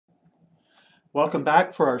Welcome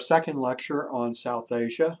back for our second lecture on South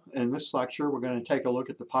Asia. In this lecture, we're going to take a look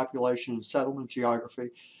at the population and settlement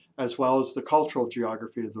geography, as well as the cultural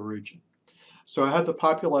geography of the region. So I have the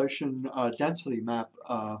population density map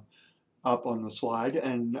up on the slide,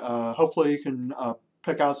 and hopefully you can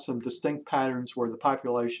pick out some distinct patterns where the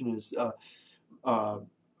population is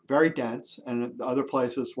very dense and other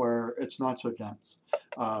places where it's not so dense.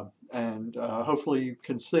 Hopefully you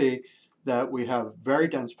can see that we have very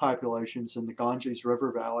dense populations in the Ganges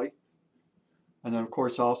River Valley, and then of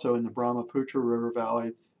course also in the Brahmaputra River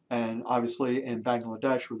Valley, and obviously in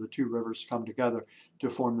Bangladesh where the two rivers come together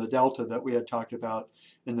to form the delta that we had talked about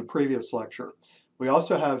in the previous lecture. We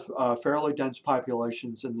also have fairly dense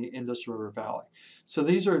populations in the Indus River Valley. So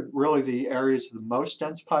these are really the areas of the most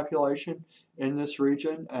dense population in this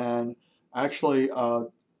region, and actually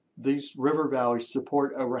these river valleys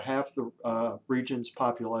support over half the region's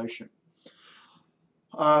population.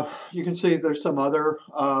 You can see there's some other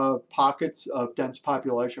pockets of dense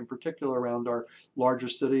population, particularly around our larger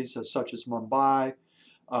cities such as Mumbai,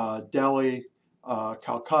 Delhi,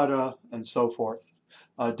 Calcutta, and so forth.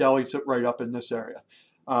 Delhi's right up in this area.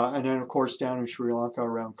 And then, of course, down in Sri Lanka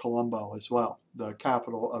around Colombo as well, the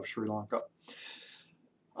capital of Sri Lanka.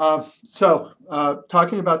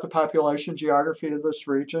 Talking about the population geography of this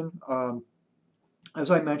region, as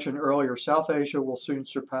I mentioned earlier, South Asia will soon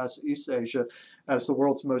surpass East Asia as the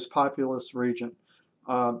world's most populous region.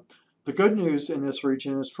 The good news in this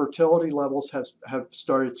region is fertility levels have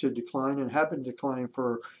started to decline and have been declining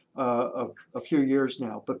for a few years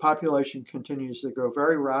now, but population continues to grow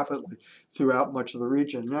very rapidly throughout much of the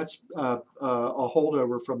region. And that's a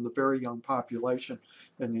holdover from the very young population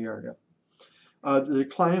in the area. The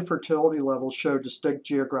decline in fertility levels show distinct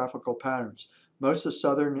geographical patterns. Most of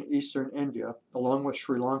southern and eastern India, along with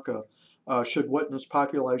Sri Lanka, should witness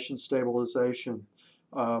population stabilization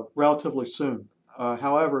relatively soon.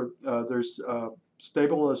 However, there's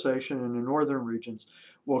stabilization in the northern regions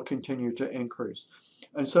will continue to increase.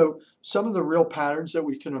 And so some of the real patterns that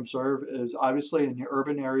we can observe is obviously in the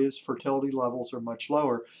urban areas, fertility levels are much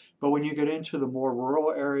lower. But when you get into the more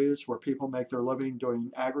rural areas where people make their living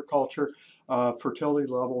doing agriculture, fertility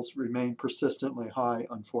levels remain persistently high,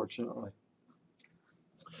 unfortunately.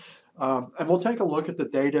 And we'll take a look at the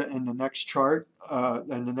data in the next chart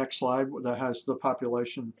and the next slide that has the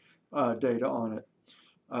population data on it.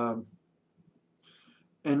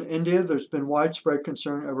 In India, there's been widespread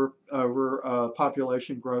concern over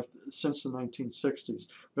population growth since the 1960s.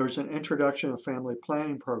 There's an introduction of family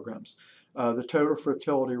planning programs. The total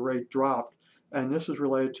fertility rate dropped, and this is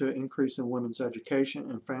related to an increase in women's education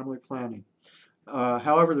and family planning.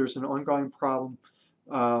 However, there's an ongoing problem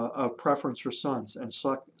of preference for sons, and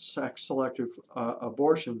sex-selective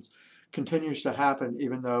abortions continues to happen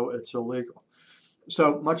even though it's illegal.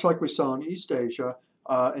 So much like we saw in East Asia,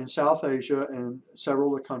 in South Asia and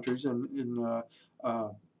several of the countries,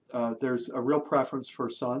 there's a real preference for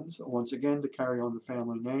sons, once again, to carry on the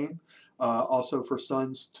family name. Also for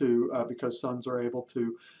sons because sons are able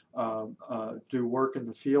to do work in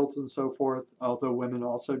the fields and so forth, although women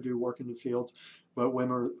also do work in the fields, but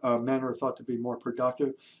men are thought to be more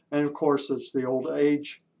productive. And of course, it's the old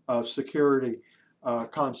age security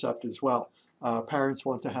concept as well. Parents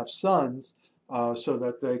want to have sons so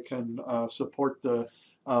that they can support the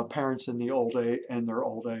parents in their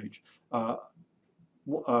old age.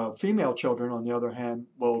 Female children, on the other hand,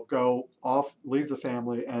 will go off, leave the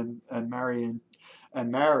family, and marry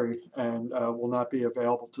and will not be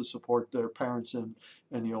available to support their parents in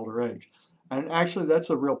the older age. And actually, that's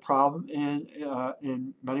a real problem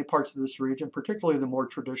in many parts of this region, particularly the more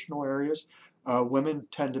traditional areas. Women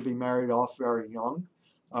tend to be married off very young.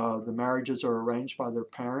 The marriages are arranged by their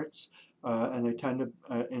parents, and they tend to,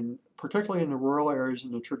 particularly in the rural areas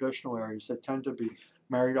and the traditional areas, they tend to be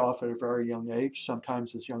married off at a very young age,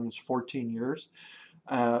 sometimes as young as 14 years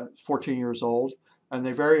old. And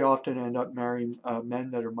they very often end up marrying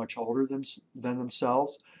men that are much older than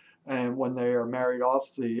themselves. And when they are married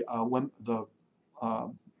off, the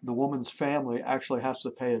woman's family actually has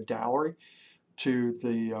to pay a dowry to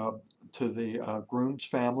the groom's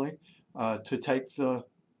family to take the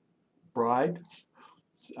bride,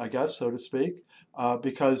 I guess, so to speak,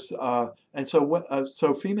 so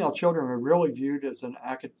female children are really viewed as an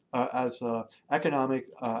economic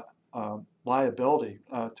liability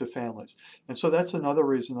to families, and so that's another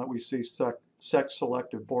reason that we see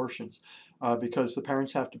sex-selective abortions, because the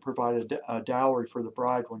parents have to provide a dowry for the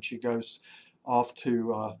bride when she goes off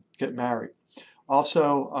to get married.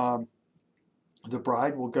 Also, the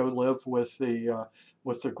bride will go live with the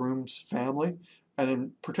groom's family,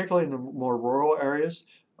 and particularly in the more rural areas,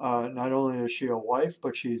 Not only is she a wife,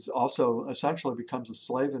 but she's also essentially becomes a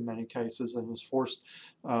slave in many cases and is forced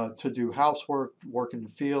to do housework, work in the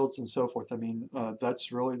fields, and so forth. I mean,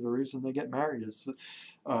 that's really the reason they get married is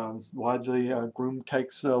why the groom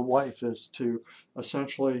takes a wife is to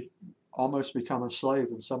essentially almost become a slave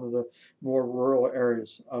in some of the more rural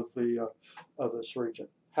areas of the of this region.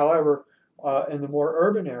 However, in the more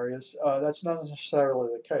urban areas, that's not necessarily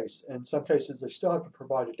the case. In some cases, they still have to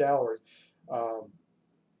provide a dowry, um,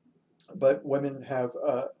 but women have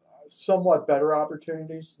somewhat better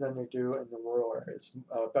opportunities than they do in the rural areas,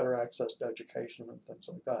 better access to education and things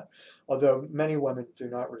like that. Although many women do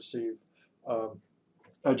not receive um,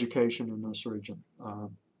 education in this region.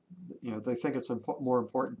 They think it's more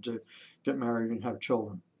important to get married and have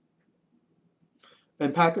children.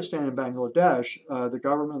 In Pakistan and Bangladesh, the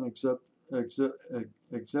government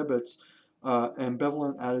exhibits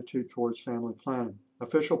ambivalent attitude towards family planning.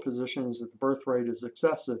 Official position is that the birth rate is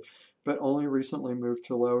excessive, but only recently moved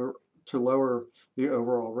to lower the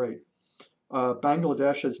overall rate.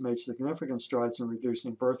 Bangladesh has made significant strides in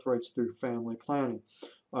reducing birth rates through family planning.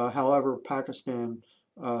 However, Pakistan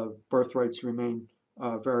birth rates remain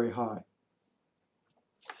very high.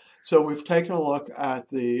 So we've taken a look at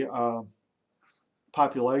the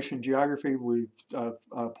population geography. We've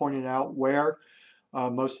pointed out where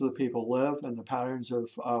most of the people live and the patterns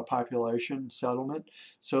of population settlement.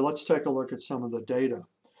 So let's take a look at some of the data.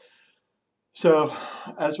 So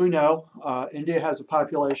as we know, India has a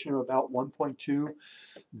population of about 1.2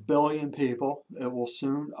 billion people. It will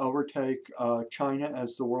soon overtake China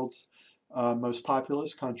as the world's most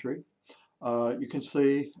populous country. You can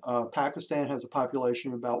see Pakistan has a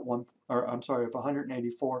population of about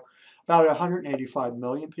 185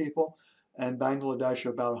 million people, and Bangladesh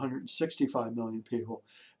about 165 million people.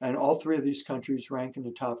 And all three of these countries rank in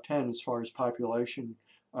the top 10 as far as population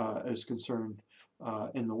is concerned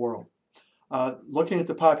in the world. Looking at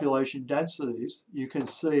the population densities, you can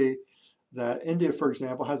see that India, for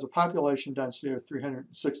example, has a population density of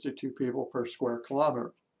 362 people per square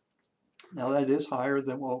kilometer. Now that is higher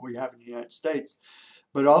than what we have in the United States,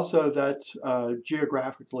 but also that's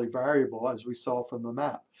geographically variable as we saw from the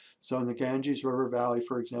map. So in the Ganges River Valley,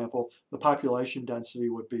 for example, the population density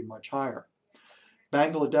would be much higher.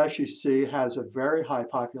 Bangladesh, you see, has a very high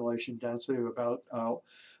population density of about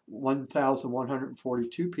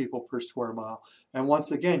 1,142 people per square mile. And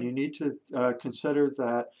once again, you need to consider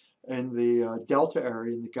that in the Delta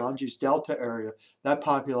area, in the Ganges Delta area, that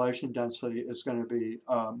population density is going to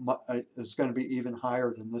be even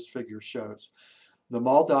higher than this figure shows. The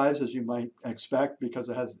Maldives, as you might expect, because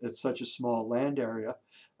it's such a small land area,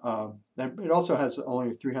 it also has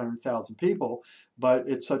only 300,000 people, but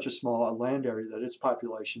it's such a small land area that its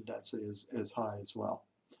population density is high as well.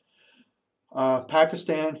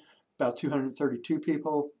 Pakistan, about 232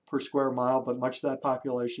 people per square mile, but much of that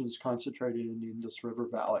population is concentrated in the Indus River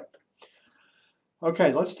Valley.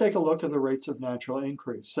 Okay, let's take a look at the rates of natural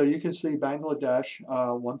increase. So you can see Bangladesh,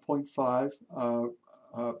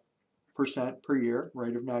 1.5% per year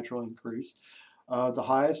rate of natural increase. The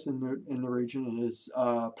highest in the region is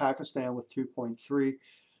Pakistan with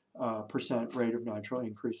 2.3% rate of natural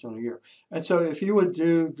increase on a year. And so if you would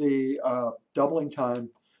do the doubling time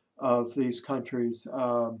of these countries,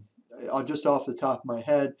 just off the top of my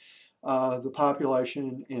head, the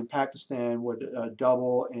population in Pakistan would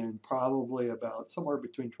double in probably about somewhere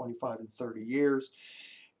between 25 and 30 years.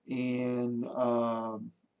 In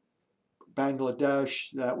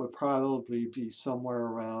Bangladesh, that would probably be somewhere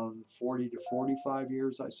around 40 to 45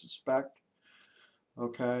 years, I suspect.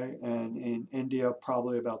 Okay, and in India,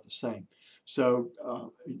 probably about the same. So,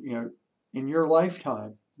 in your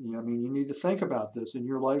lifetime, I mean, you need to think about this in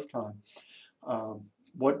your lifetime.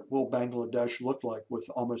 What will Bangladesh look like with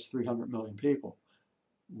almost 300 million people?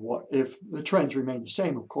 What if the trends remain the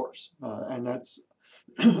same, of course, and that's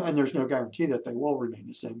and there's no guarantee that they will remain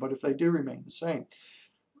the same. But if they do remain the same,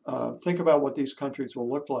 think about what these countries will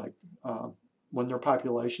look like when their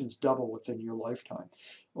populations double within your lifetime.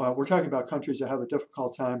 We're talking about countries that have a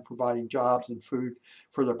difficult time providing jobs and food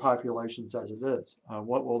for their populations as it is.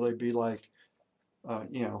 What will they be like,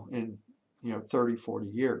 in 30, 40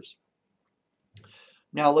 years?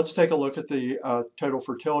 Now let's take a look at the total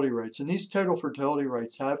fertility rates. And these total fertility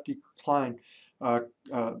rates have declined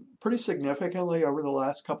pretty significantly over the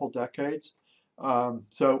last couple decades.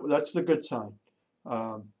 So that's the good sign.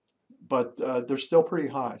 But they're still pretty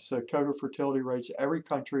high. So total fertility rates, every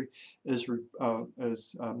country is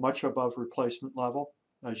much above replacement level,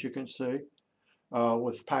 as you can see,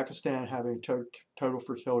 with Pakistan having a total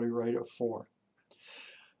fertility rate of 4.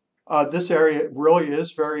 This area really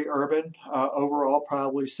is very urban. Overall,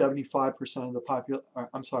 probably 75% of the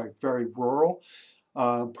I'm sorry, very rural.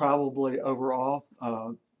 Probably overall,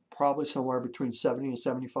 probably somewhere between 70 and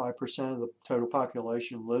 75% of the total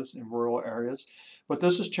population lives in rural areas. But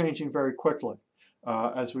this is changing very quickly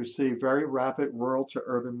as we see very rapid rural to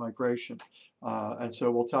urban migration. And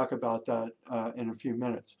so we'll talk about that in a few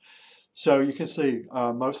minutes. So you can see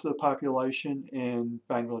most of the population in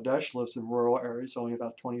Bangladesh lives in rural areas. Only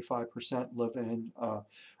about 25% live in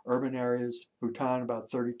urban areas. Bhutan,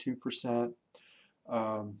 about 32%.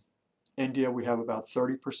 India, we have about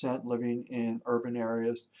 30% living in urban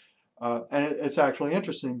areas. And it's actually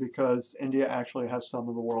interesting because India actually has some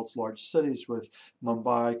of the world's largest cities with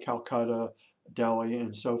Mumbai, Calcutta, Delhi,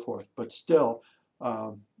 and so forth. But still,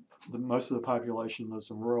 most of the population lives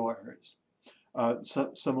in rural areas.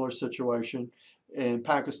 Similar situation in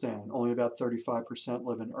Pakistan, only about 35%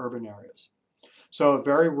 live in urban areas. So a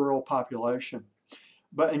very rural population.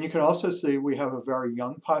 And you can also see we have a very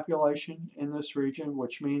young population in this region,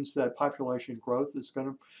 which means that population growth is going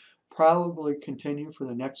to probably continue for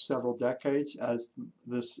the next several decades as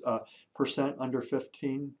this percent under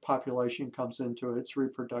 15 population comes into its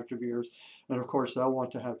reproductive years. And of course, they'll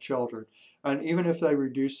want to have children. And even if they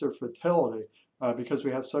reduce their fertility, because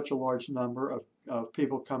we have such a large number of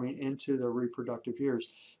people coming into their reproductive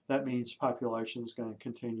years, that means population is going to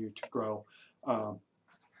continue to grow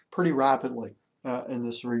pretty rapidly in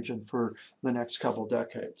this region for the next couple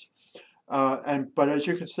decades. But as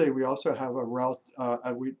you can see, we also have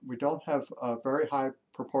we don't have a very high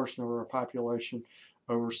proportion of our population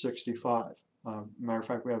over 65. Matter of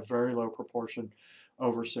fact, we have very low proportion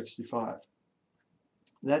over 65.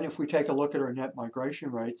 Then if we take a look at our net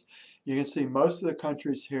migration rates, you can see most of the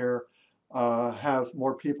countries here have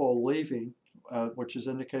more people leaving, which is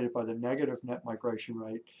indicated by the negative net migration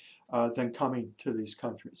rate, than coming to these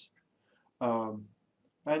countries. And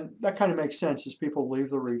that kind of makes sense as people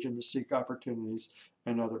leave the region to seek opportunities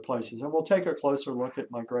in other places. And we'll take a closer look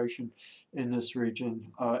at migration in this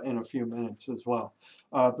region in a few minutes as well.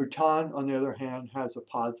 Bhutan, on the other hand, has a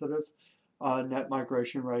positive net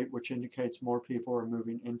migration rate, which indicates more people are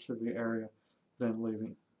moving into the area than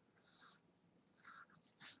leaving.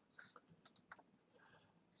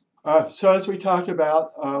 So as we talked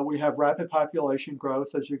about, we have rapid population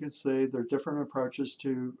growth. As you can see, there are different approaches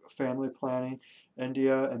to family planning.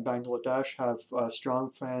 India and Bangladesh have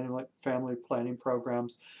strong family planning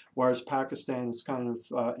programs, whereas Pakistan is kind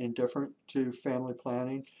of indifferent to family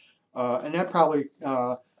planning. And that probably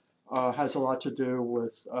has a lot to do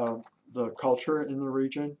with the culture in the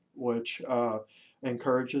region, which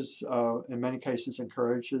encourages, in many cases,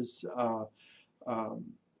 encourages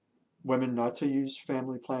women not to use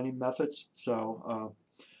family planning methods. So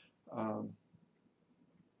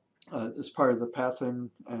as part of the Pathan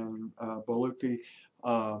and Baluchi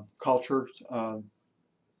culture,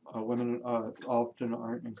 women often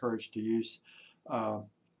aren't encouraged to use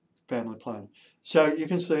family planning. So you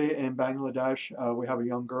can see in Bangladesh, we have a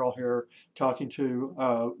young girl here talking to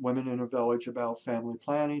women in a village about family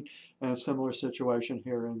planning, and a similar situation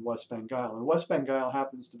here in West Bengal. And West Bengal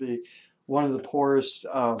happens to be one of the poorest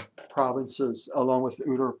provinces, along with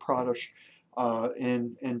Uttar Pradesh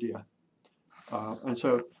in India. And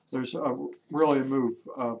so there's really a move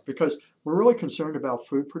because we're really concerned about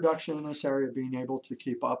food production in this area, being able to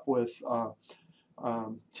keep up with the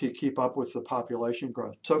population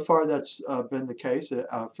growth. So far, that's been the case.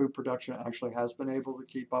 Food production actually has been able to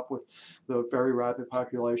keep up with the very rapid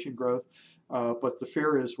population growth. But the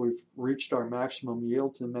fear is we've reached our maximum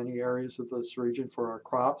yields in many areas of this region for our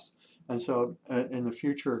crops. And so in the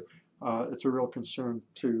future, it's a real concern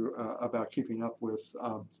about keeping up with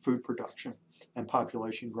food production and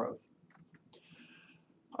population growth.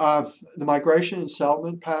 The migration and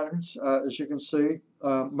settlement patterns, as you can see,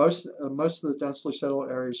 most of the densely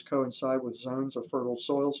settled areas coincide with zones of fertile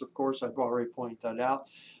soils. Of course, I've already pointed that out,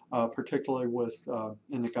 particularly with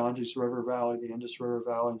in the Ganges River Valley, the Indus River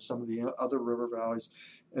Valley, and some of the other river valleys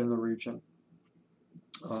in the region.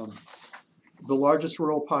 The largest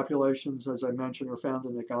rural populations, as I mentioned, are found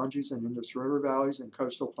in the Ganges and Indus River valleys and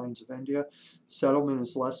coastal plains of India. Settlement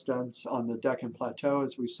is less dense on the Deccan Plateau,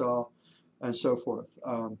 as we saw, and so forth.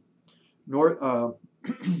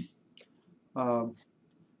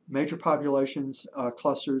 Major populations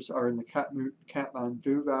clusters are in the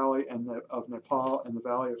Kathmandu Valley of Nepal and the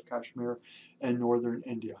Valley of Kashmir and northern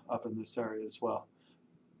India, up in this area as well.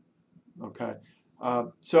 Okay.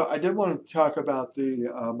 So I did want to talk about the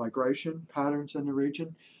migration patterns in the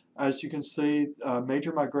region. As you can see,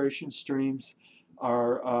 major migration streams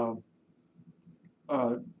are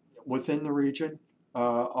within the region.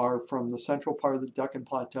 are from the central part of the Deccan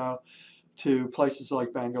Plateau to places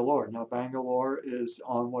like Bangalore. Now, Bangalore is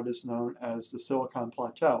on what is known as the Silicon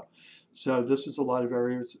Plateau. So this is a lot of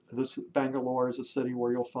areas. Bangalore is a city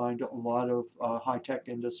where you'll find a lot of high-tech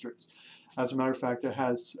industries. As a matter of fact, it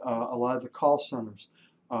has a lot of the call centers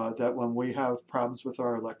that when we have problems with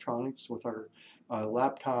our electronics, with our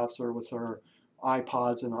laptops or with our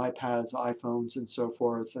iPods and iPads, iPhones and so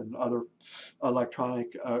forth, and other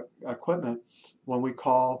electronic equipment, when we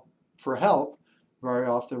call for help, very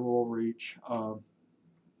often we'll reach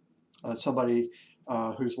somebody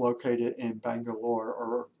who's located in Bangalore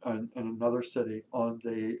or in another city on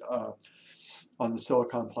the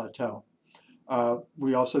Silicon Plateau.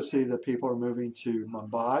 We also see that people are moving to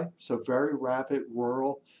Mumbai, so very rapid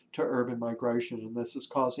rural to urban migration, and this is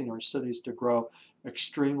causing our cities to grow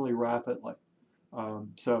extremely rapidly.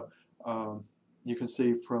 You can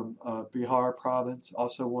see from Bihar province,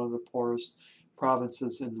 also one of the poorest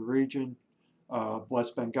provinces in the region.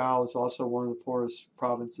 West Bengal is also one of the poorest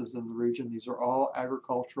provinces in the region. These are all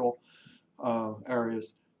agricultural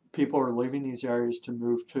areas. People are leaving these areas to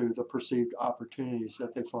move to the perceived opportunities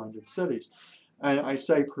that they find in cities. And I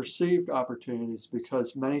say perceived opportunities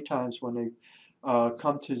because many times when they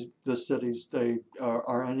come to the cities, they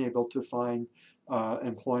are unable to find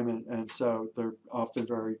employment, and so they're often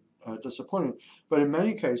very disappointed. But in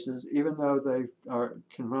many cases, even though they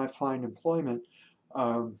cannot find employment,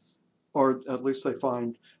 or at least they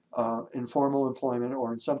find informal employment,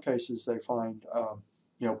 or in some cases they find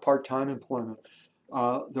part-time employment,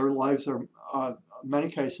 their lives are in many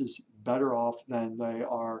cases better off than they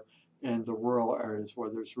are in the rural areas where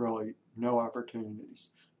there's really no opportunities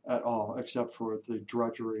at all except for the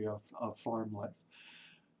drudgery of farm life.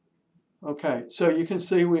 Okay, so you can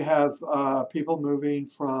see we have people moving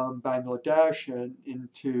from Bangladesh and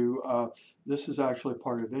into, this is actually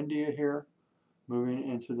part of India here, moving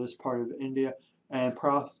into this part of India, and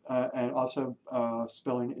also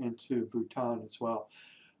spilling into Bhutan as well.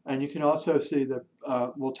 And you can also see that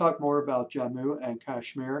we'll talk more about Jammu and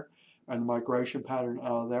Kashmir and the migration pattern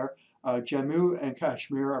out of there. Jammu and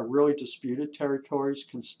Kashmir are really disputed territories,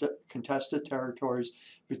 contested territories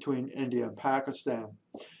between India and Pakistan.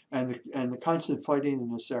 And the constant fighting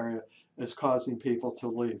in this area is causing people to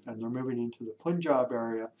leave. And they're moving into the Punjab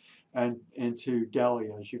area and into Delhi,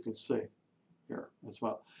 as you can see here as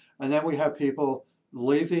well. And then we have people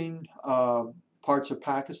leaving parts of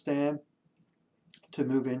Pakistan to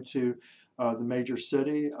move into the major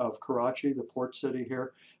city of Karachi, the port city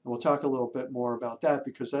here. And we'll talk a little bit more about that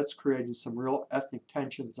because that's creating some real ethnic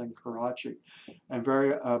tensions in Karachi. And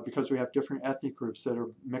because we have different ethnic groups that are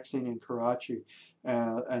mixing in Karachi,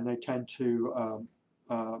 and they tend to,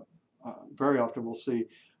 very often we'll see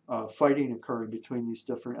fighting occurring between these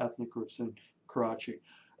different ethnic groups in Karachi.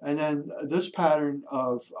 And then this pattern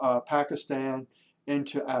of Pakistan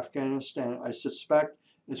into Afghanistan, I suspect,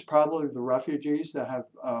 is probably the refugees that have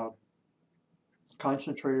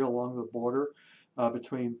concentrated along the border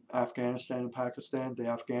between Afghanistan and Pakistan. The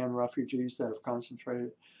Afghan refugees that have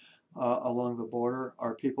concentrated along the border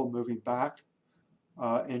are people moving back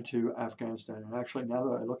into Afghanistan. And actually, now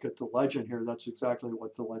that I look at the legend here, that's exactly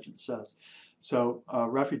what the legend says. So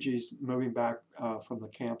refugees moving back from the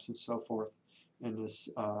camps and so forth in this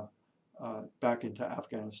back into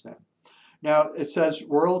Afghanistan. Now, it says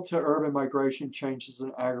rural to urban migration changes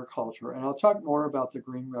in agriculture, and I'll talk more about the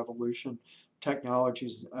Green Revolution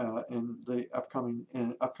technologies in the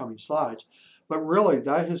upcoming slides. But really,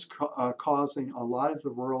 that is causing a lot of the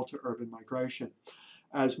rural to urban migration.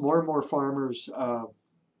 As more and more farmers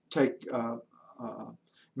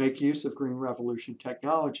make use of Green Revolution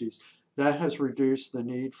technologies, that has reduced the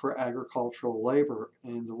need for agricultural labor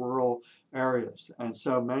in the rural areas. And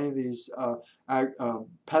so many of these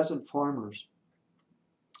peasant farmers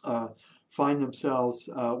find themselves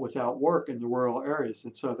without work in the rural areas,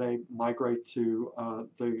 and so they migrate to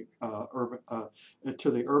the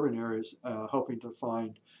urban areas, hoping to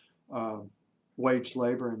find wage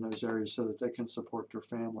labor in those areas so that they can support their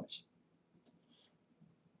families.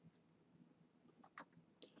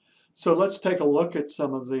 So let's take a look at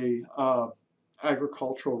some of the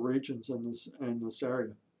agricultural regions in this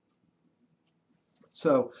area.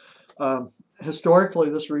 So historically,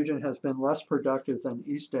 this region has been less productive than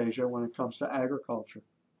East Asia when it comes to agriculture.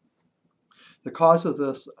 The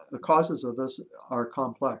causes of this are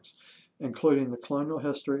complex, including the colonial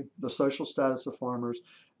history, the social status of farmers,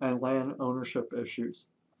 and land ownership issues.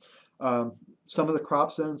 Some of the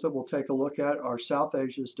crop zones that we'll take a look at are South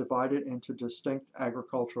Asia is divided into distinct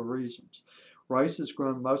agricultural regions. Rice is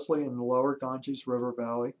grown mostly in the lower Ganges River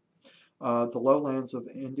Valley. the lowlands of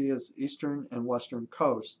India's eastern and western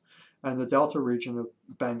coast, and the delta region of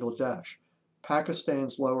Bangladesh,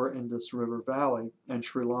 Pakistan's lower Indus River Valley, and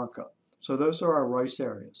Sri Lanka. So those are our rice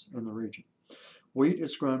areas in the region. Wheat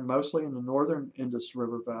is grown mostly in the northern Indus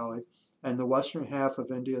River Valley and the western half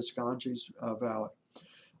of India's Ganges Valley.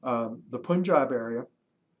 The Punjab area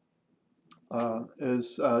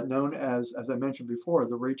is known as I mentioned before,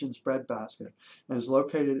 the region's breadbasket, and is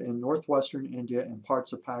located in northwestern India and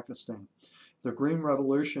parts of Pakistan. The Green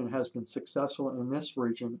Revolution has been successful in this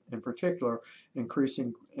region, in particular,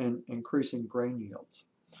 increasing grain yields.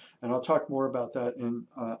 And I'll talk more about that in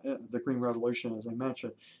the Green Revolution, as I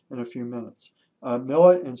mentioned, in a few minutes.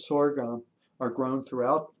 Millet and sorghum are grown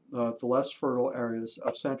throughout the less fertile areas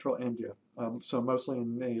of central India, so mostly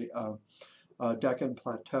in the Deccan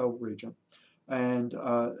Plateau region. And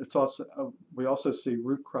it's also we also see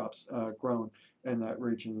root crops grown in that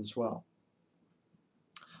region as well.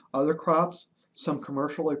 Other crops, some are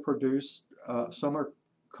commercially produced,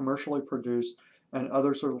 and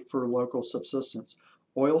others are for local subsistence.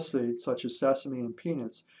 Oilseeds such as sesame and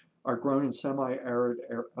peanuts are grown in semi-arid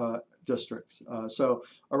districts. So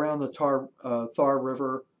around the Thar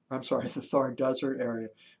River, the Thar Desert area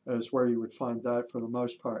is where you would find that for the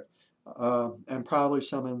most part, and probably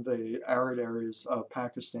some in the arid areas of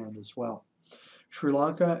Pakistan as well. Sri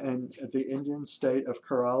Lanka and the Indian state of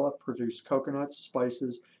Kerala produce coconuts,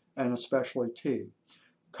 spices, and especially tea.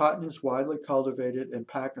 Cotton is widely cultivated in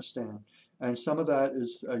Pakistan, and some of that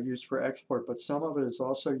is used for export, but some of it is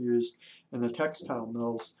also used in the textile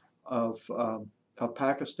mills of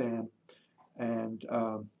Pakistan and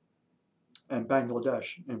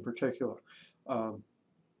Bangladesh in particular. Cotton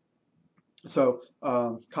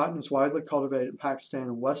is widely cultivated in Pakistan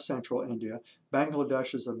and west central India.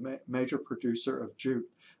 Bangladesh is a major producer of jute,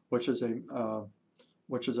 which is a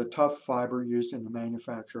tough fiber used in the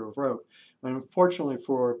manufacture of rope. And unfortunately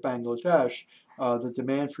for Bangladesh, the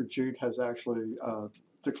demand for jute has actually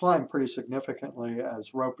declined pretty significantly,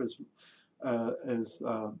 as rope is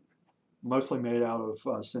mostly made out of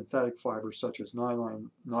synthetic fibers such as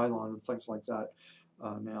nylon and things like that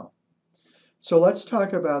now. So let's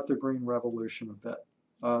talk about the Green Revolution a bit.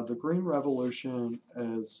 The Green Revolution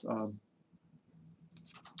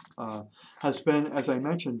has been, as I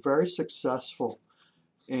mentioned, very successful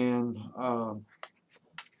in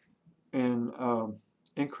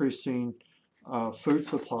increasing food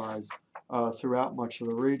supplies throughout much of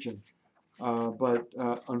the region. But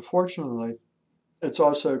unfortunately, it's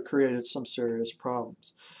also created some serious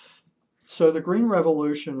problems. So the Green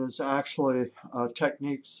Revolution is actually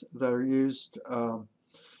techniques that are used,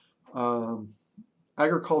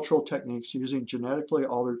 agricultural techniques using genetically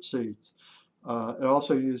altered seeds. It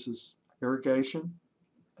also uses irrigation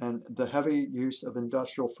and the heavy use of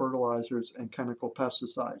industrial fertilizers and chemical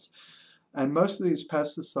pesticides. And most of these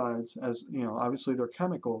pesticides, as you know, obviously they're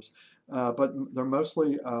chemicals, but they're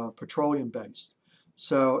mostly petroleum-based.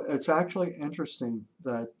 So it's actually interesting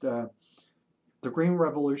that the Green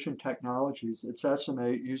Revolution technologies, it's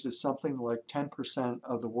estimated, uses something like 10%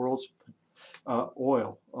 of the world's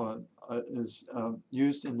oil is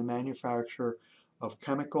used in the manufacture of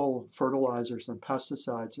chemical fertilizers and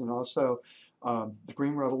pesticides. And also the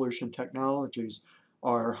Green Revolution technologies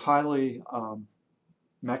are highly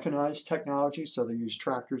mechanized technology, so they use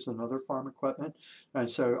tractors and other farm equipment. And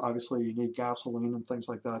so obviously you need gasoline and things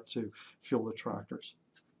like that to fuel the tractors.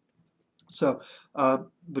 So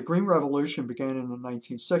the Green Revolution began in the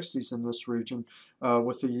 1960s in this region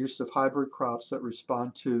with the use of hybrid crops that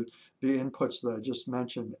respond to the inputs that I just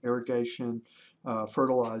mentioned: irrigation,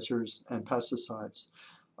 fertilizers, and pesticides.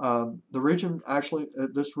 The region actually,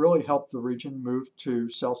 this really helped the region move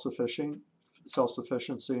to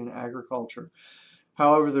self-sufficiency in agriculture.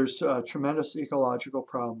 However, there's tremendous ecological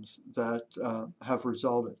problems that have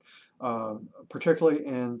resulted. Particularly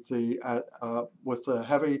in with the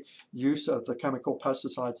heavy use of the chemical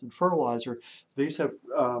pesticides and fertilizer, these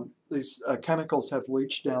chemicals have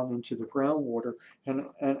leached down into the groundwater and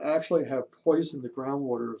actually have poisoned the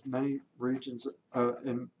groundwater of many regions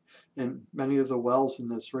in many of the wells in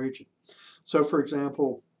this region. So, for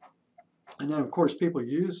example, and then of course people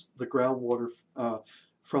use the groundwater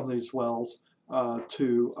from these wells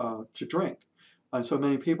to drink. And so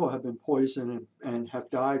many people have been poisoned and have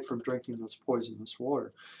died from drinking this poisonous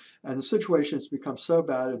water. And the situation has become so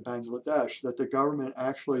bad in Bangladesh that the government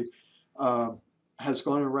actually has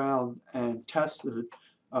gone around and tested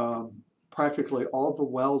practically all the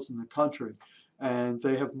wells in the country. And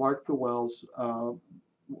they have marked the wells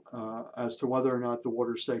as to whether or not the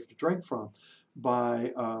water is safe to drink from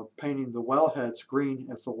by painting the wellheads green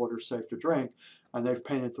if the water is safe to drink, and they've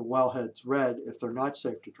painted the wellheads red if they're not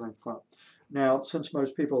safe to drink from. Now, since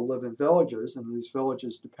most people live in villages and these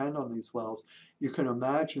villages depend on these wells, you can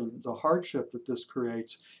imagine the hardship that this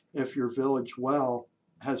creates if your village well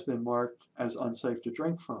has been marked as unsafe to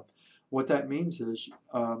drink from. What that means is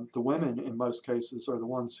the women, in most cases, are the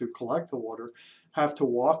ones who collect the water, have to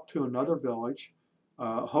walk to another village,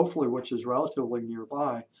 hopefully which is relatively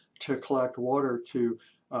nearby, to collect water to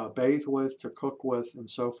bathe with, to cook with, and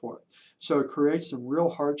so forth. So it creates some real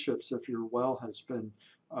hardships if your well has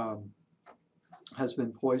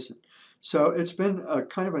been poisoned. So it's been a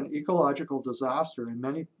kind of an ecological disaster in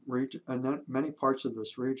many parts of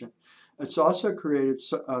this region. It's also created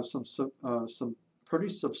some pretty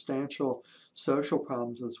substantial social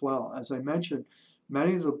problems as well. As I mentioned,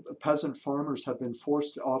 many of the peasant farmers have been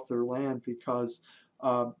forced off their land because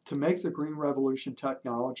to make the Green Revolution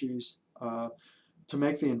technologies, to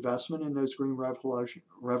make the investment in those Green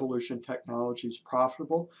Revolution technologies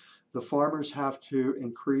profitable, the farmers have to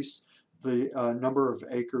increase the number of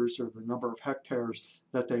acres or the number of hectares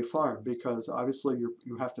that they farm, because obviously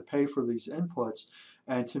you have to pay for these inputs,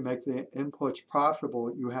 and to make the inputs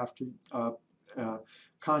profitable, you have to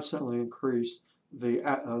constantly increase the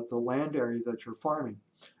land area that you're farming.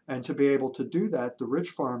 And to be able to do that, the rich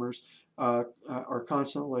farmers are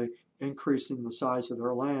constantly increasing the size of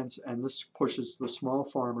their lands, and this pushes the small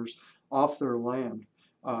farmers off their land.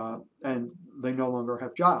 And they no longer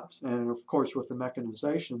have jobs. And of course, with the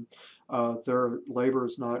mechanization, their labor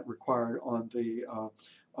is not required on the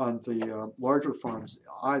larger farms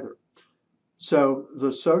either. So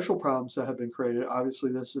the social problems that have been created,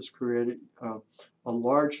 obviously this has created a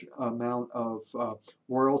large amount of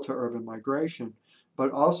rural to urban migration,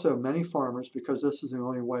 but also many farmers, because this is the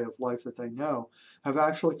only way of life that they know, have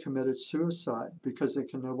actually committed suicide because they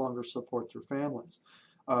can no longer support their families.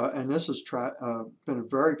 And this has been a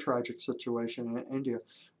very tragic situation in India,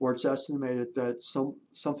 where it's estimated that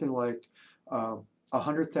something like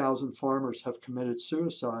 100,000 farmers have committed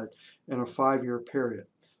suicide in a 5-year period.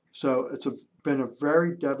 So it's been a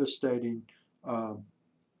very devastating,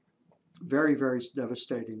 very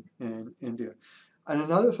devastating in India. And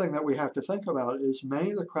another thing that we have to think about is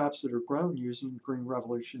many of the crops that are grown using Green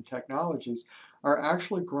Revolution technologies are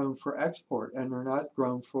actually grown for export, and they're not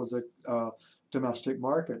grown for the domestic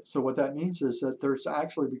market. So what that means is that there's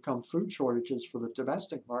actually become food shortages for the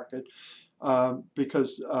domestic market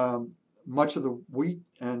because much of the wheat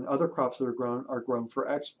and other crops that are grown for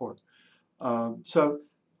export. So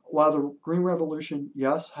while the Green Revolution,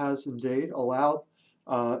 yes, has indeed allowed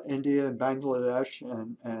India and Bangladesh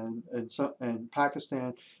and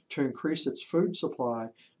Pakistan to increase its food supply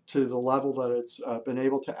to the level that it's been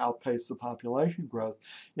able to outpace the population growth,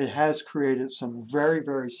 it has created some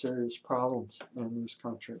very serious problems in these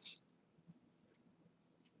countries.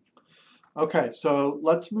 Okay, so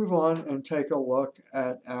let's move on and take a look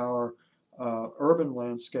at our urban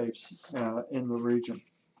landscapes in the region.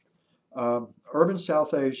 Urban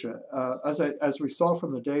South Asia, as we saw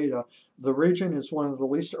from the data, the region is one of the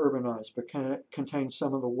least urbanized, but contains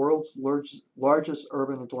some of the world's largest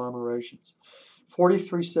urban agglomerations.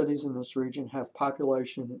 43 cities in this region have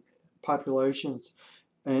populations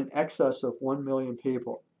in excess of 1 million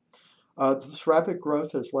people. This rapid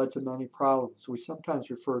growth has led to many problems. We sometimes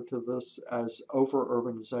refer to this as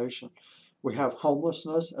over-urbanization. We have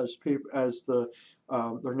homelessness as there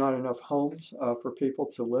are not enough homes for people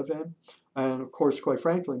to live in. And of course, quite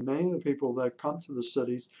frankly, many of the people that come to the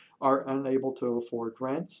cities are unable to afford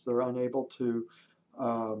rents. They're unable to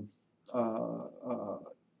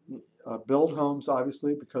build homes,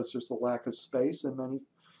 obviously, because there's a lack of space in many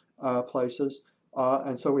places.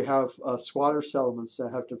 And so we have squatter settlements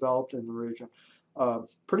that have developed in the region,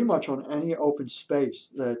 pretty much on any open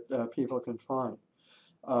space that people can find.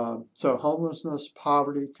 So homelessness,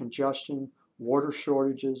 poverty, congestion, water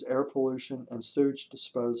shortages, air pollution, and sewage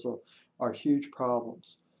disposal are huge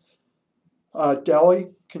problems. Delhi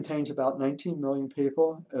contains about 19 million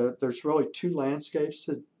people. There's really two landscapes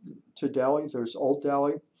to Delhi. There's Old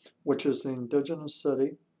Delhi, which is the indigenous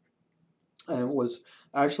city, and was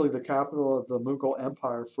actually the capital of the Mughal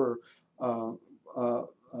Empire for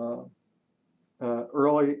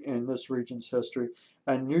early in this region's history,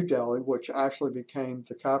 and New Delhi, which actually became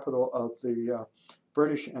the capital of the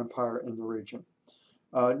British Empire in the region.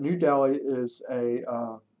 New Delhi is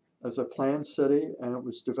a planned city, and it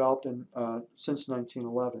was developed since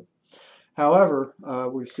 1911. However,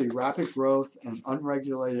 we see rapid growth and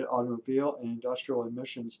unregulated automobile and industrial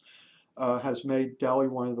emissions has made Delhi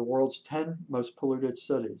one of the world's 10 most polluted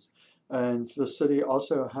cities. And the city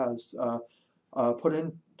also has put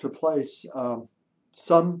into place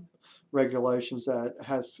some regulations that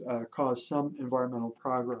has caused some environmental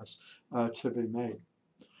progress to be made.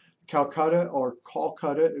 Calcutta, or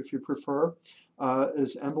Calcutta if you prefer,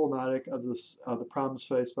 is emblematic of the problems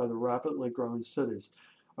faced by the rapidly growing cities.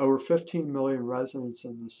 Over 15 million residents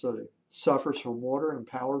in the city suffers from water and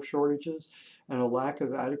power shortages and a lack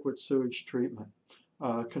of adequate sewage treatment.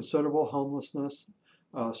 Considerable homelessness.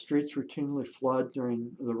 Streets routinely flood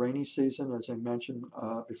during the rainy season, as I mentioned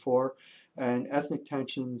before, and ethnic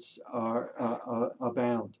tensions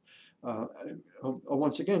abound.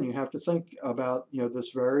 Once again, you have to think about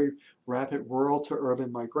this very rapid rural to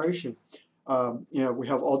urban migration. We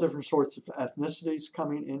have all different sorts of ethnicities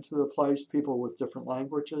coming into the place, people with different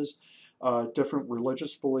languages, different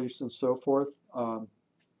religious beliefs, and so forth.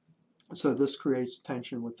 So this creates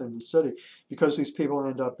tension within the city because these people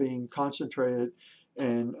end up being concentrated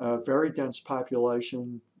in a very dense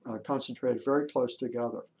population, concentrated very close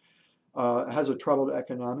together. It has a troubled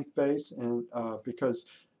economic base, and because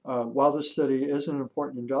while the city is an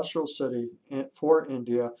important industrial city for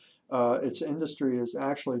India, its industry is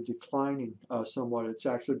actually declining somewhat. It's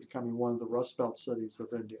actually becoming one of the Rust Belt cities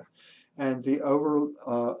of India. And the overload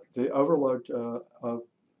of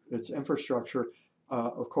its infrastructure,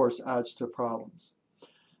 of course, adds to problems.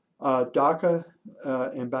 Dhaka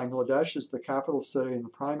in Bangladesh is the capital city and the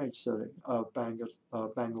primate city of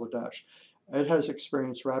Bangladesh. It has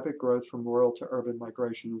experienced rapid growth from rural to urban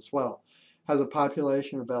migration as well. Has a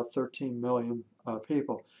population of about 13 million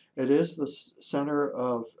people. It is the center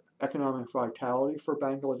of economic vitality for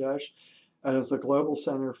Bangladesh and is the global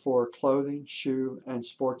center for clothing, shoe, and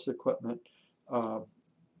sports equipment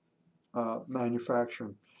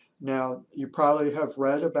manufacturing. Now, you probably have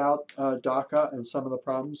read about Dhaka and some of the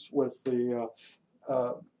problems with the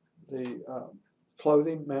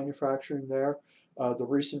clothing manufacturing there. The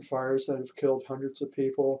recent fires that have killed hundreds of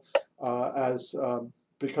people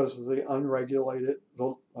because of the unregulated,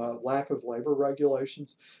 the lack of labor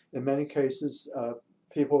regulations. In many cases,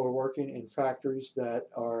 people are working in factories that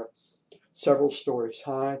are several stories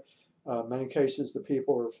high. Many cases, the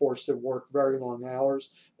people are forced to work very long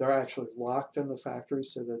hours. They're actually locked in the factory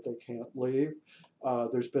so that they can't leave.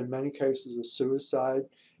 There's been many cases of suicide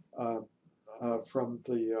from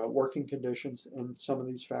the working conditions in some of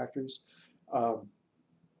these factories.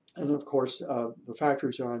 And of course, the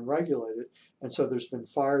factories are unregulated, and so there's been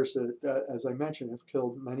fires that, as I mentioned, have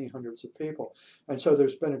killed many hundreds of people. And so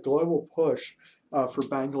there's been a global push for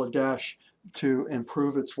Bangladesh to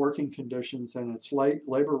improve its working conditions and its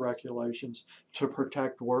labor regulations to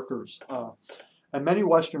protect workers. And many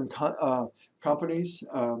Western companies,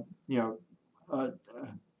 at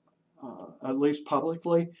least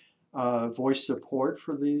publicly, voice support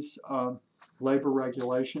for these labor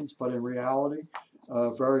regulations, but in reality,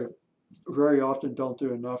 very often don't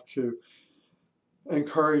do enough to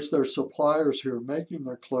encourage their suppliers who are making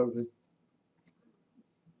their clothing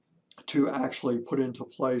to actually put into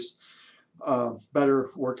place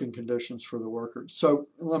better working conditions for the workers. So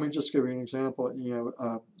let me just give you an example.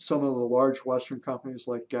 Some of the large Western companies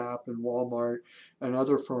like Gap and Walmart and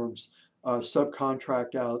other firms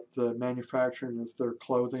subcontract out the manufacturing of their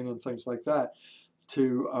clothing and things like that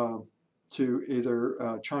to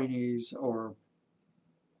either Chinese or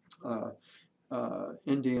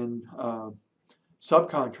Indian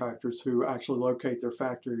subcontractors who actually locate their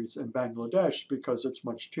factories in Bangladesh because it's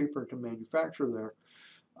much cheaper to manufacture there.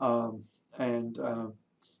 The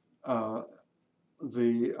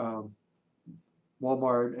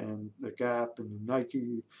Walmart and the Gap and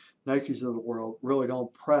the Nikes of the world really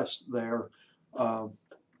don't press their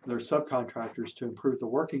subcontractors to improve the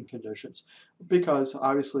working conditions because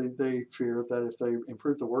obviously they fear that if they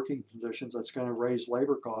improve the working conditions, that's going to raise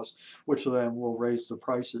labor costs, which then will raise the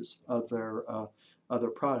prices of their other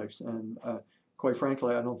products. And quite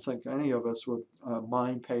frankly, I don't think any of us would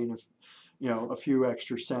mind paying a few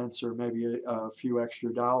extra cents or maybe a few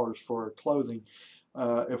extra dollars for clothing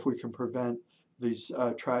if we can prevent these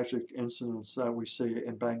tragic incidents that we see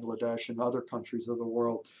in Bangladesh and other countries of the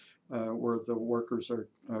world where the workers are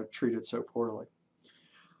treated so poorly.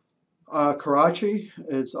 Karachi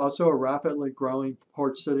is also a rapidly growing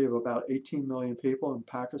port city of about 18 million people in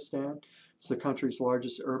Pakistan. It's the country's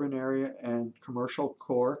largest urban area and commercial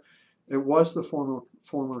core. It was the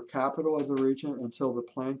former capital of the region until the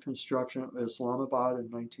planned construction of Islamabad in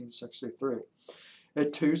 1963.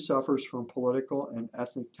 It too suffers from political and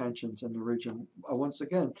ethnic tensions in the region, once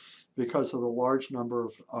again because of the large number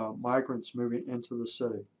of migrants moving into the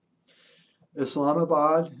city.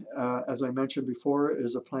 Islamabad, as I mentioned before,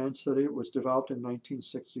 is a planned city. It was developed in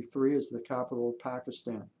 1963 as the capital of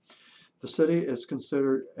Pakistan. The city is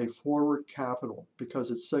considered a forward capital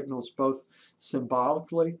because it signals both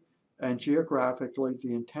symbolically and geographically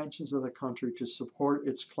the intentions of the country to support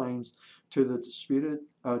its claims to the disputed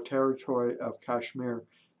territory of Kashmir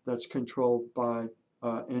that's controlled by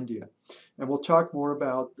India. And we'll talk more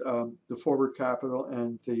about the forward capital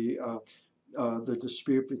and the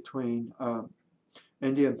dispute between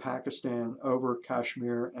India and Pakistan over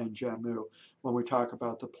Kashmir and Jammu when we talk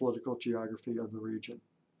about the political geography of the region.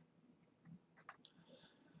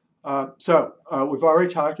 We've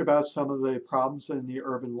already talked about some of the problems in the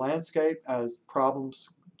urban landscape as problems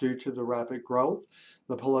due to the rapid growth,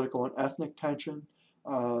 the political and ethnic tension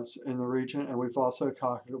in the region, and we've also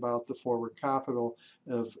talked about the forward capital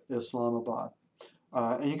of Islamabad.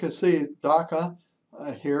 And you can see Dhaka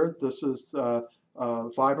here. This is a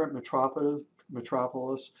vibrant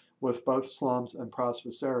metropolis with both slums and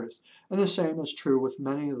prosperous areas. And the same is true with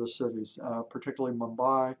many of the cities, particularly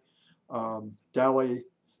Mumbai, Delhi,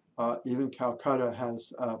 even Calcutta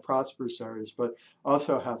has prosperous areas, but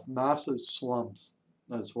also have massive slums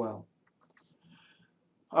as well.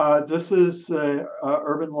 This is the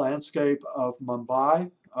urban landscape of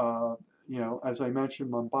Mumbai. As I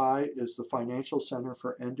mentioned, Mumbai is the financial center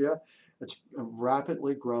for India. It's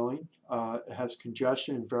rapidly growing. It has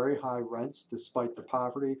congestion and very high rents despite the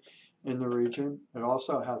poverty in the region. It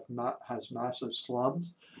also has massive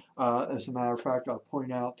slums. As a matter of fact, I'll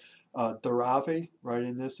point out Dharavi, right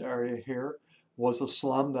in this area here, was a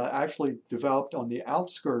slum that actually developed on the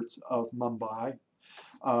outskirts of Mumbai,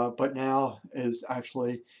 but now is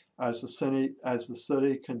actually, as the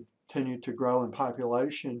city continued to grow in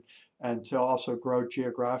population and to also grow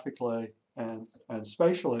geographically and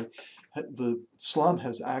spatially, the slum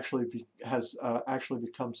has actually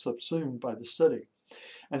become subsumed by the city.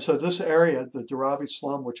 And so this area, the Dharavi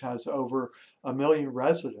slum, which has over 1 million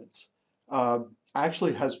residents,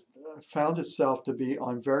 actually has found itself to be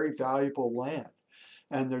on very valuable land.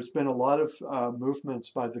 And there's been a lot of movements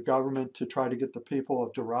by the government to try to get the people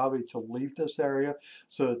of Dharavi to leave this area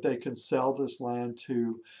so that they can sell this land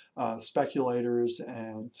to speculators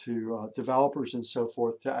and to developers and so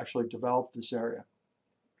forth to actually develop this area.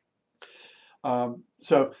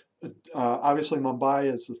 Obviously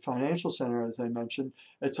Mumbai is the financial center, as I mentioned.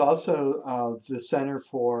 It's also the center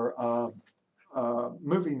for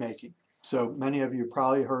movie making. So many of you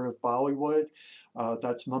probably heard of Bollywood.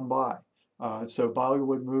 That's Mumbai. So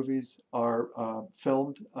Bollywood movies are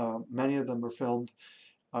filmed, many of them are filmed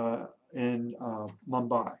in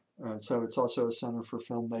Mumbai. So it's also a center for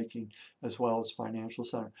filmmaking as well as financial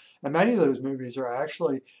center. And many of those movies are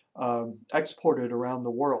actually exported around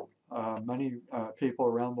the world. Many people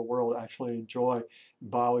around the world actually enjoy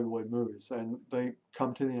Bollywood movies, and they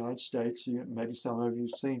come to the United States. Maybe some of you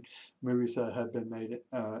have seen movies that have been made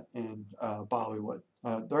in Bollywood.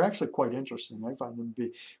 They're actually quite interesting. I find them to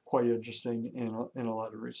be quite interesting in a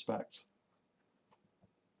lot of respects.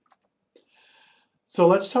 So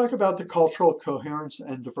let's talk about the cultural coherence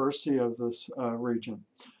and diversity of this region.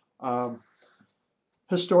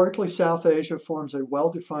 Historically, South Asia forms a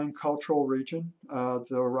well-defined cultural region.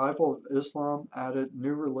 The arrival of Islam added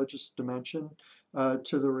new religious dimension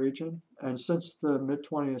to the region, and since the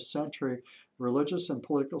mid-20th century, religious and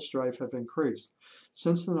political strife have increased.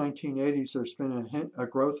 Since the 1980s, there's been a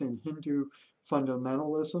growth in Hindu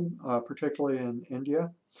fundamentalism, particularly in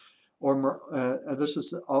India, this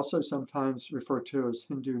is also sometimes referred to as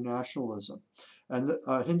Hindu nationalism. And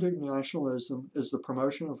Hindu nationalism is the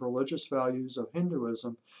promotion of religious values of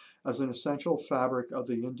Hinduism as an essential fabric of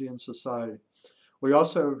the Indian society. We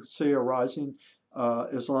also see a rising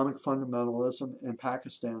Islamic fundamentalism in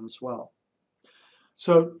Pakistan as well.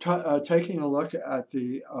 So taking a look at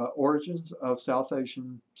the origins of South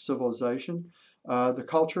Asian civilization, the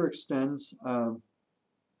culture extends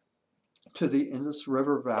to the Indus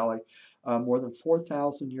River Valley more than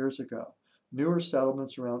 4,000 years ago. Newer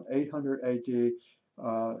settlements around 800 AD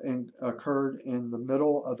occurred in the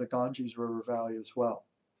middle of the Ganges River Valley as well.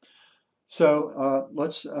 So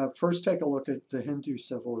let's first take a look at the Hindu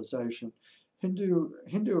civilization.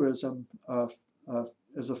 Hinduism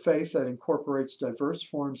is a faith that incorporates diverse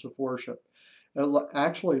forms of worship. It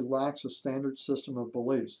actually lacks a standard system of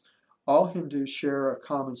beliefs. All Hindus share a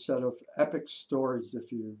common set of epic stories,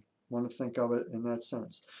 if you want to think of it in that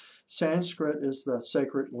sense. Sanskrit is the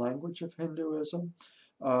sacred language of Hinduism.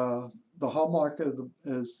 The hallmark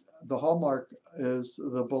is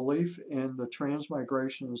the belief in the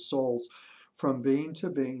transmigration of souls from being to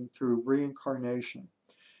being through reincarnation.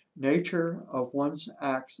 Nature of one's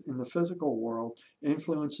acts in the physical world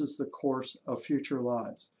influences the course of future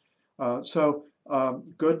lives.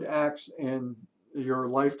 Good acts in your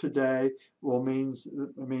life today means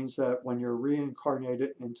that when you're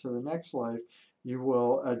reincarnated into the next life, you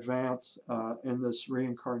will advance in this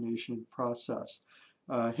reincarnation process.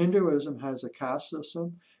 Hinduism has a caste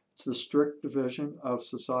system. It's the strict division of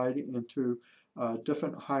society into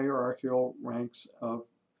different hierarchical ranks of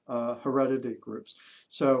heredity groups.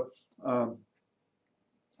 So,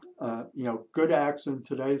 good acts in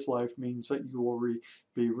today's life means that you will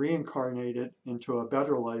be reincarnated into a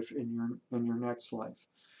better life in your next life.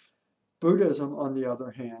 Buddhism, on the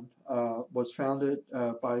other hand, was founded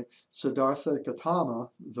by Siddhartha Gautama,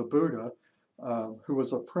 the Buddha, who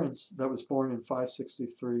was a prince that was born in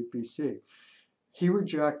 563 BC. He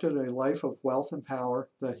rejected a life of wealth and power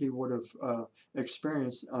that he would have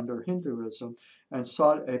experienced under Hinduism and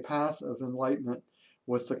sought a path of enlightenment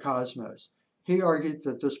with the cosmos. He argued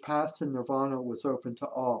that this path to nirvana was open to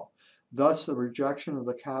all, thus the rejection of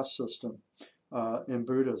the caste system in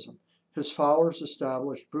Buddhism. His followers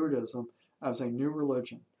established Buddhism as a new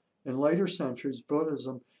religion. In later centuries,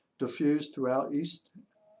 Buddhism diffused throughout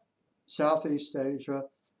Southeast Asia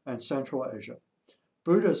and Central Asia.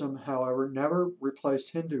 Buddhism, however, never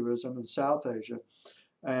replaced Hinduism in South Asia,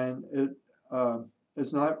 and it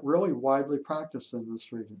is not really widely practiced in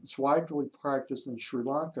this region. It's widely practiced in Sri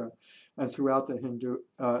Lanka and throughout the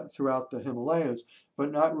Himalayas,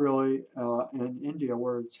 but not really in India,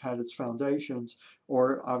 where it's had its foundations,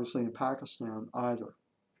 or obviously in Pakistan either.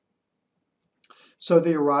 So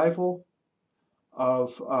the arrival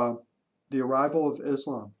of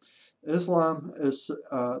Islam. Islam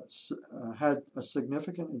had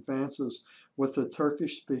significant advances with the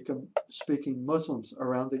Turkish-speaking Muslims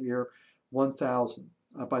around the year 1000.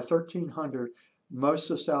 By 1300, most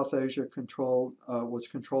of South Asia was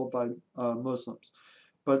controlled by Muslims,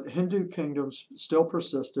 but Hindu kingdoms still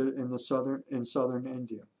persisted in southern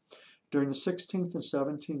India. During the 16th and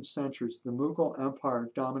 17th centuries, the Mughal Empire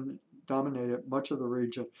dominated much of the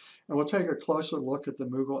region. And we'll take a closer look at the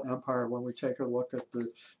Mughal Empire when we take a look at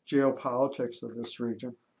the geopolitics of this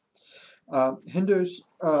region. Hindus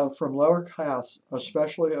from lower castes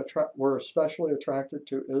were especially attracted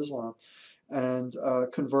to Islam and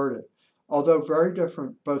converted. Although very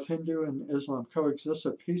different, both Hindu and Islam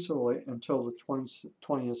coexisted peacefully until the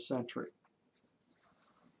 20th century.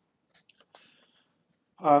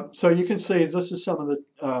 So you can see this is some of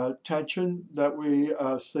the tension that we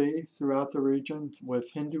see throughout the region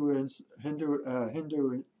with Hindu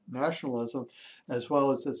nationalism as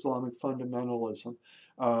well as Islamic fundamentalism,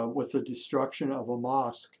 with the destruction of a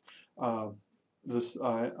mosque, this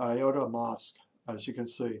Ayodhya mosque, as you can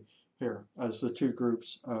see here, as the two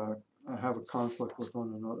groups have a conflict with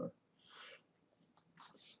one another.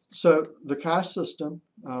 So the caste system,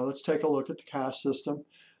 let's take a look at the caste system.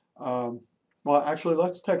 Well, actually,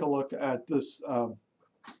 let's take a look at this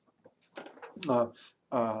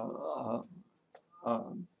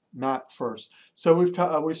map first. So we've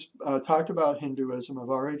talked about Hinduism. I've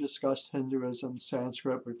already discussed Hinduism,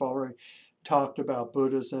 Sanskrit. We've already talked about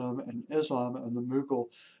Buddhism and Islam and the Mughal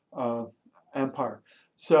Empire.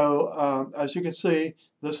 So as you can see,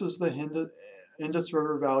 this is the Indus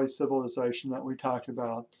River Valley civilization that we talked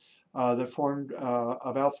about that formed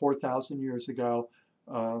about 4,000 years ago.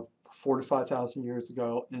 4,000 to 5,000 years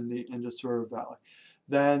ago in the Indus River Valley.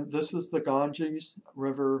 Then this is the Ganges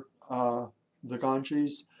River, the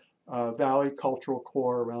Ganges Valley cultural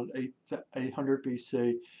core around 800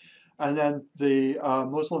 BC. And then the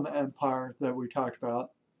Muslim empire that we talked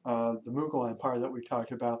about, the Mughal Empire that we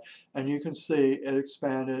talked about. And you can see it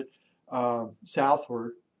expanded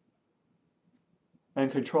southward and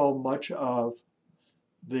controlled much of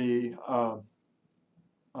the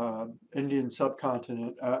Indian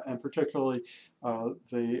subcontinent, and particularly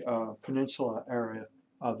the peninsula area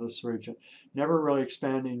of this region, never really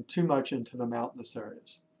expanding too much into the mountainous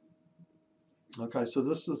areas. Okay, so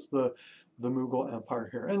this is the Mughal Empire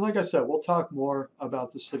here. And like I said, we'll talk more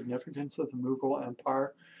about the significance of the Mughal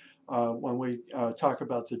Empire when we talk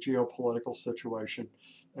about the geopolitical situation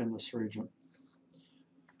in this region.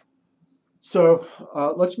 So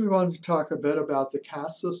let's move on to talk a bit about the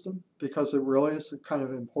caste system, because it really is kind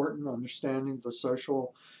of important understanding the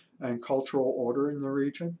social and cultural order in the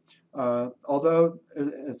region. Although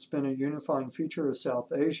it's been a unifying feature of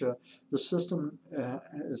South Asia, the system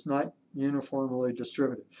is not uniformly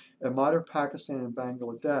distributed. In modern Pakistan and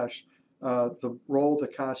Bangladesh, the role of the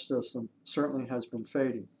caste system certainly has been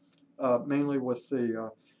fading, mainly with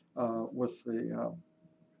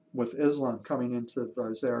Islam coming into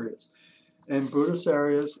those areas. In Buddhist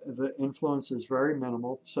areas, the influence is very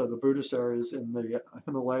minimal. So the Buddhist areas in the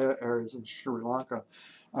Himalaya areas in Sri Lanka,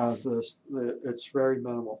 it's very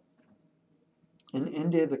minimal. In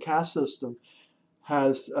India, the caste system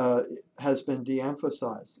has been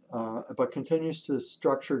de-emphasized, but continues to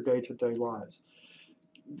structure day-to-day lives.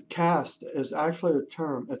 caste is actually a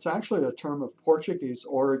term. It's actually a term of Portuguese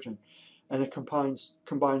origin, and it combines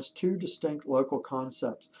two distinct local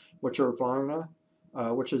concepts, which are Varna,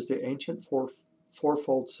 which is the ancient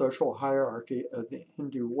fourfold social hierarchy of the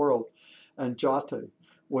Hindu world, and Jati,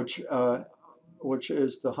 which which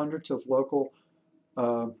is the hundreds of local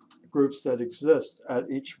uh, groups that exist at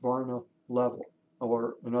each Varna level,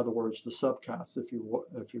 or in other words, the subcaste, if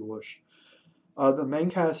you wish. The main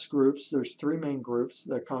caste groups, there's three main groups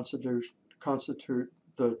that constitute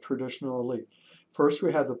the traditional elite. First,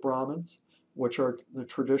 we have the Brahmins, which are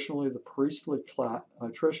traditionally the priestly class,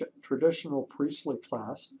 traditional priestly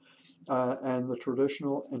class, and the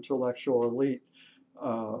traditional intellectual elite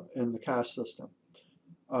in the caste system.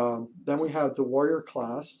 Then we have the warrior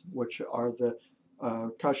class, which are the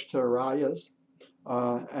Kashtarayas,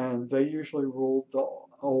 and they usually ruled the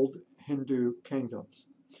old Hindu kingdoms.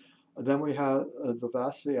 Then we have the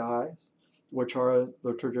Vaishyas, which are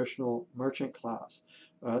the traditional merchant class.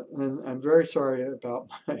 And I'm very sorry about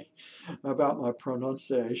my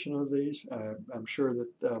pronunciation of these. I'm sure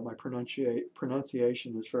that my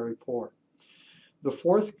pronunciation is very poor. The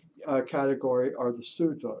fourth category are the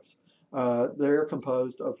Sudras. They are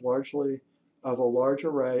composed of a large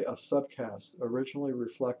array of subcastes, originally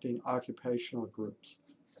reflecting occupational groups.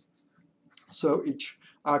 So each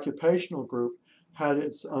occupational group had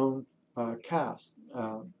its own caste,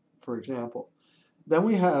 for example. Then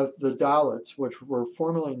we have the Dalits, which were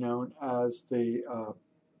formerly known as the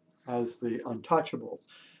untouchables.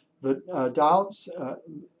 The Dalits,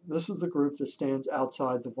 this is the group that stands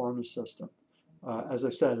outside the Varna system. As I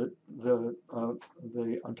said, the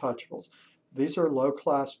untouchables. These are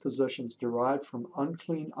low-class positions derived from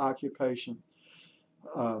unclean occupations,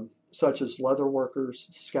 such as leather workers,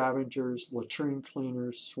 scavengers, latrine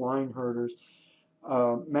cleaners, swine herders.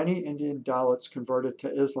 Many Indian Dalits converted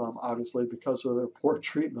to Islam, obviously, because of their poor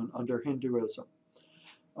treatment under Hinduism.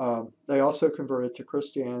 They also converted to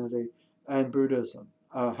Christianity and Buddhism.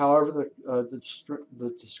 However,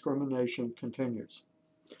 the discrimination continues.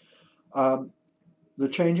 The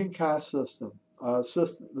changing caste system.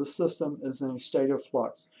 The system is in a state of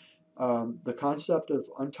flux. The concept of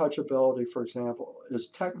untouchability, for example, is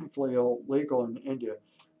technically illegal in India,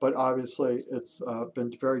 but obviously it's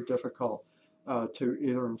been very difficult to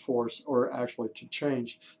either enforce or actually to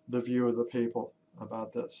change the view of the people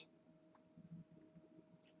about this.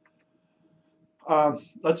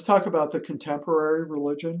 Let's talk about the contemporary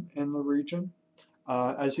religion in the region.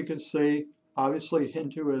 As you can see, obviously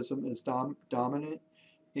Hinduism is dominant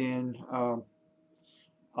in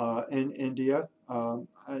India,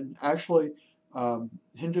 and actually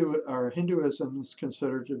Hinduism is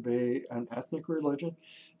considered to be an ethnic religion.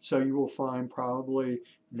 So you will find probably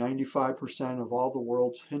 95% of all the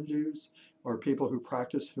world's Hindus or people who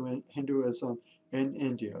practice Hinduism in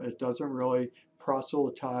India. It doesn't really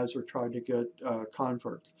proselytize or try to get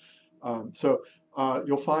converts.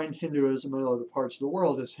 You'll find Hinduism in other parts of the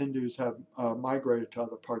world as Hindus have migrated to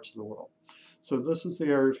other parts of the world. So this is the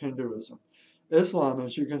area of Hinduism. Islam,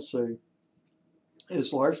 as you can see,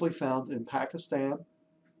 is largely found in Pakistan,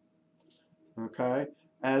 okay,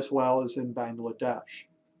 as well as in Bangladesh.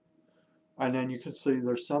 And then you can see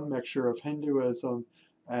there's some mixture of Hinduism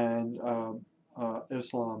and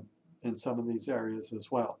Islam in some of these areas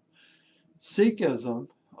as well. Sikhism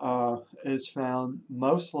is found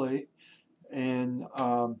mostly in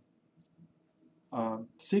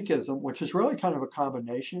Sikhism, which is really kind of a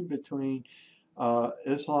combination between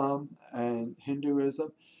Islam and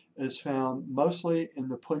Hinduism, is found mostly in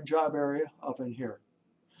the Punjab area up in here.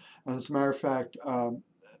 And as a matter of fact,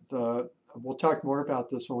 we'll talk more about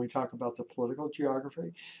this when we talk about the political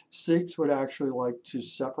geography. Sikhs would actually like to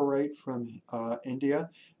separate from India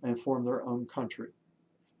and form their own country.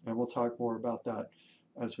 And we'll talk more about that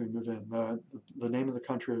as we move in. The name of the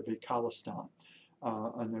country would be Khalistan,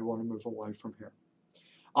 and they want to move away from here.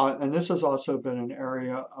 And this has also been an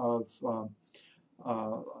area of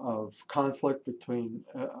conflict between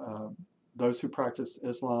those who practice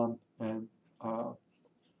Islam and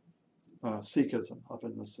Sikhism up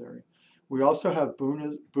in this area. We also have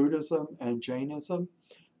Buddhism and Jainism,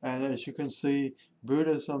 and as you can see,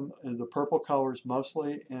 Buddhism in the purple colors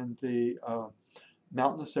mostly in the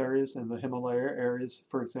mountainous areas and the Himalaya areas,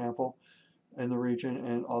 for example, in the region,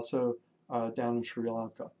 and also down in Sri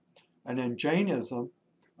Lanka. And then Jainism,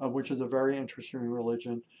 which is a very interesting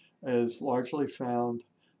religion, is largely found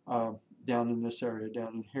down in this area,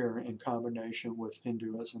 down in here, in combination with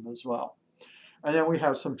Hinduism as well. And then we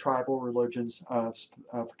have some tribal religions,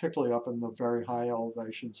 particularly up in the very high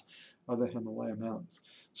elevations of the Himalaya Mountains.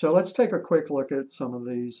 So let's take a quick look at some of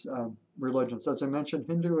these religions. As I mentioned,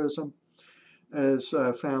 Hinduism is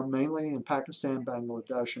found mainly in Pakistan,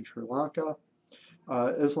 Bangladesh, and Sri Lanka.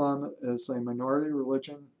 Islam is a minority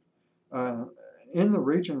religion uh, in the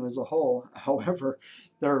region as a whole. However,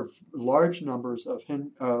 there are large numbers of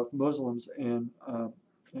Muslims in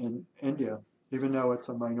India, even though it's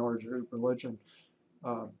a minority religion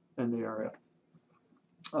in the area.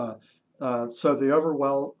 Uh, so the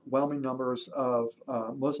overwhelming numbers of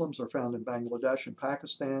Muslims are found in Bangladesh and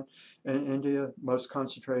Pakistan and India, most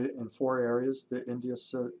concentrated in four areas: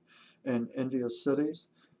 in India's cities,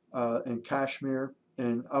 in Kashmir,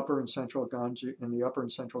 in the upper and central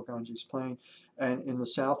Ganges Plain, and in the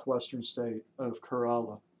southwestern state of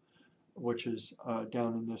Kerala, which is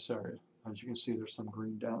down in this area. As you can see, there's some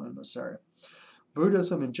green down in this area.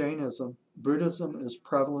 Buddhism and Jainism. Buddhism is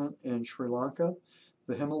prevalent in Sri Lanka,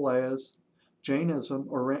 the Himalayas. Jainism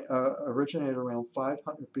originated around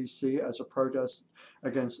 500 BC as a protest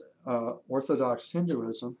against Orthodox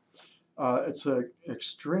Hinduism. It's an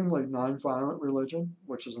extremely nonviolent religion,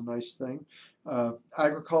 which is a nice thing.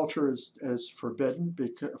 Agriculture is forbidden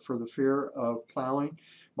for the fear of plowing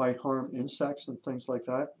might harm insects and things like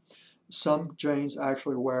that. Some Jains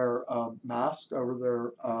actually wear masks over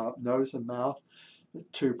their nose and mouth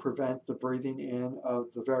to prevent the breathing in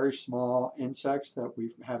of the very small insects that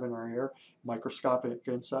we have in our air, microscopic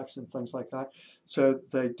insects and things like that. So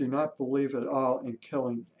they do not believe at all in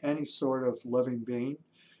killing any sort of living being,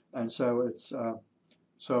 and so it's a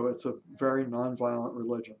very nonviolent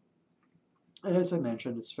religion. And as I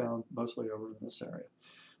mentioned, it's found mostly over in this area.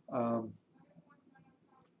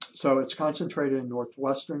 So it's concentrated in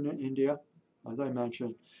northwestern India, as I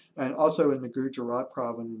mentioned, and also in the Gujarat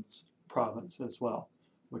province as well,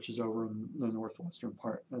 which is over in the northwestern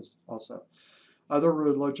part as also. Other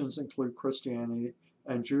religions include Christianity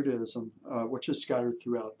and Judaism, which is scattered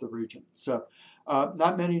throughout the region. So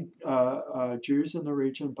not many Jews in the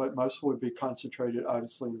region, but most would be concentrated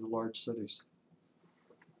obviously in the large cities.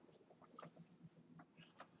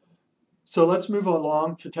 So let's move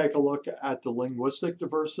along to take a look at the linguistic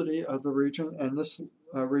diversity of the region. And this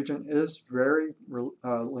region is very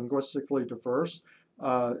linguistically diverse.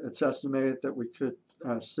 It's estimated that we could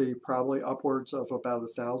see probably upwards of about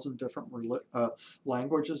 1,000 different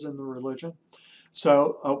languages in the region.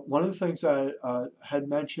 So one of the things I had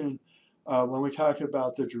mentioned when we talked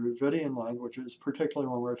about the Dravidian languages, particularly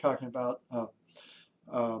when we were talking about,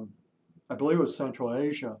 I believe it was Central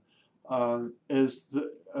Asia, is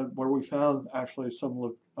where we found actually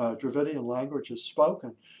some Dravidian languages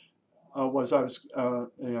spoken.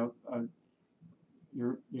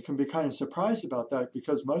 You can be kind of surprised about that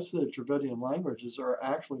because most of the Dravidian languages are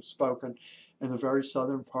actually spoken in the very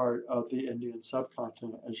southern part of the Indian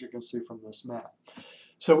subcontinent, as you can see from this map.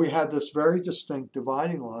 So we have this very distinct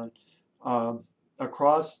dividing line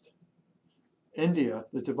across India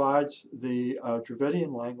that divides the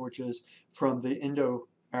Dravidian languages from the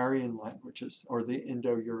Indo-Aryan languages or the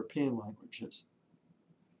Indo-European languages.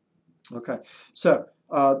 Okay, so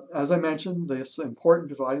as I mentioned, this important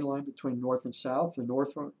dividing line between north and south. The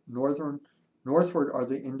northward are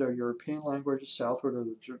the Indo-European languages, southward are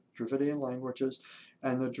the Dravidian languages,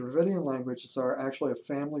 and the Dravidian languages are actually a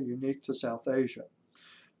family unique to South Asia.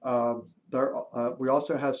 We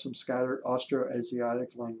also have some scattered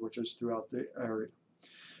Austroasiatic languages throughout the area.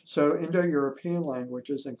 So Indo-European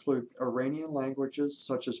languages include Iranian languages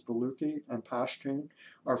such as Baluchi and Pashtun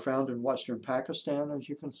are found in western Pakistan, as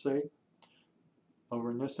you can see, over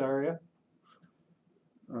in this area.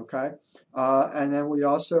 Okay, and then we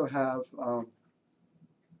also have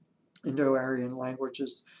Indo-Aryan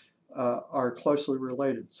languages are closely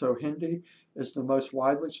related. So Hindi is the most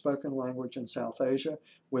widely spoken language in South Asia,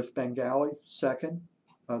 with Bengali second,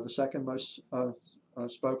 the second most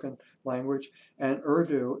spoken language, and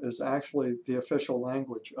Urdu is actually the official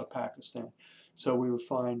language of Pakistan. So we would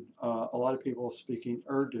find a lot of people speaking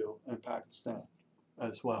Urdu in Pakistan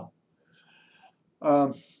as well.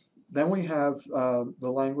 Then we have the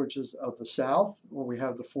languages of the South, where we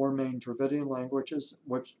have the four main Dravidian languages,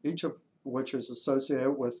 each of which is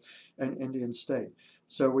associated with an Indian state.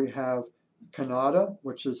 So we have Kannada,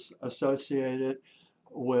 which is associated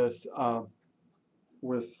with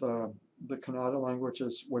the Kannada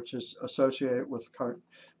languages, which is associated with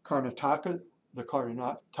Karnataka, the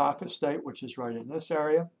Karnataka state, which is right in this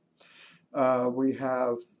area. We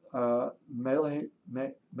have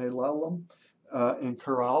Malayalam in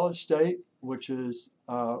Kerala state, which is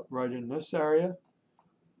right in this area.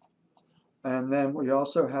 And then we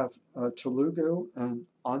also have Telugu and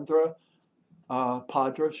Andhra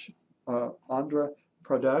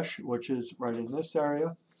Pradesh, which is right in this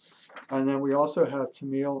area. And then we also have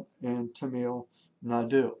Tamil in Tamil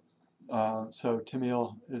Nadu. So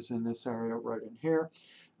Tamil is in this area right in here.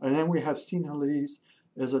 And then we have Sinhalese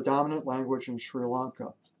is a dominant language in Sri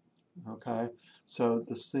Lanka. Okay, so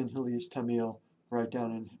the Sinhalese Tamil right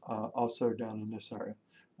down in, also down in this area.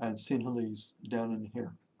 And Sinhalese down in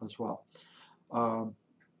here as well. Um,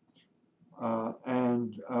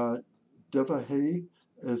 and Devahi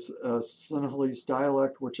is a Sinhalese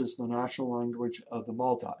dialect, which is the national language of the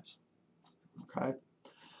Maldives. Okay.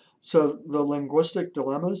 So the linguistic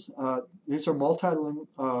dilemmas, these are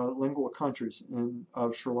multilingual countries in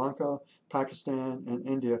Sri Lanka, Pakistan, and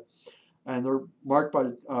India, and they're marked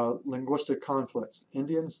by linguistic conflicts.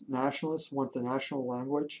 Indians, nationalists want the national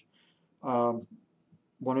language, want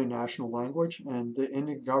a national language, and the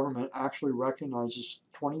Indian government actually recognizes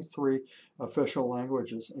 23 official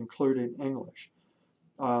languages, including English.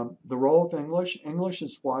 The role of English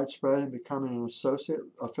is widespread and becoming an associate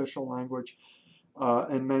official language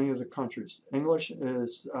in many of the countries. English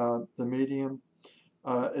is the medium,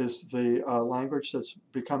 is the language that's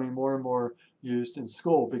becoming more and more used in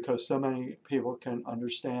school because so many people can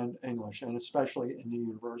understand English, and especially in the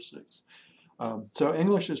universities. So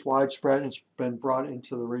English is widespread. It's been brought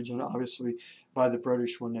into the region, obviously, by the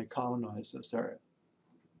British when they colonized this area.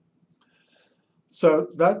 So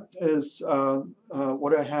that is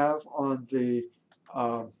what I have on the,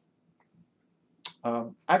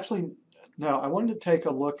 actually, now I wanted to take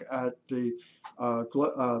a look at the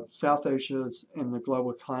South Asia's in the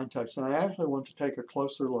global context, and I actually want to take a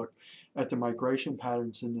closer look at the migration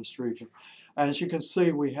patterns in this region. As you can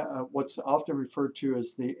see, we have what's often referred to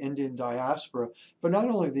as the Indian diaspora, but not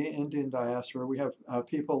only the Indian diaspora, we have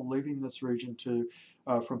people leaving this region to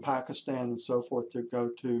from Pakistan and so forth to go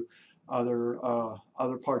to other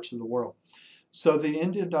parts of the world. So the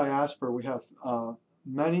Indian diaspora, we have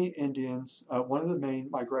many Indians. One of the main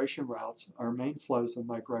migration routes, or main flows of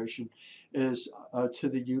migration, is to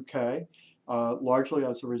the UK. Largely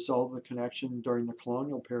as a result of the connection during the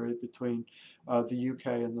colonial period between the UK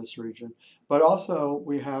and this region. But also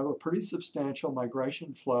we have a pretty substantial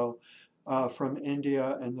migration flow from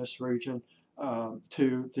India and this region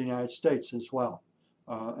to the United States as well,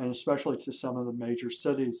 and especially to some of the major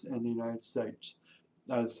cities in the United States.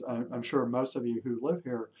 As I'm sure most of you who live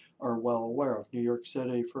here are well aware of. New York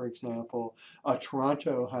City, for example.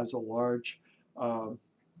 Toronto has a large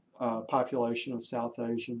population of South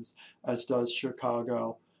Asians, as does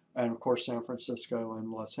Chicago, and of course San Francisco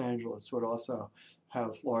and Los Angeles would also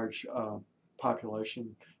have large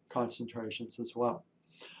population concentrations as well.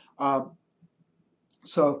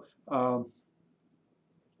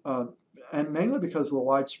 And mainly because of the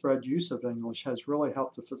widespread use of English has really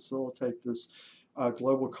helped to facilitate this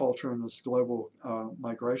global culture and this global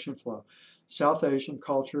migration flow. South Asian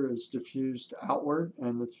culture is diffused outward,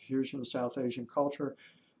 and the diffusion of South Asian culture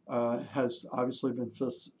has obviously been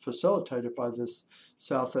facilitated by this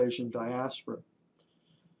South Asian diaspora.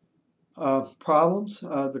 Problems.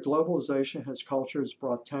 The globalization has cultures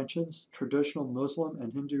brought tensions. Traditional Muslim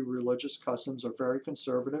and Hindu religious customs are very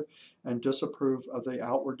conservative and disapprove of the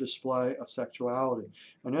outward display of sexuality.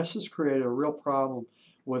 And this has created a real problem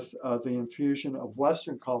with the infusion of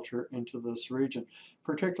Western culture into this region,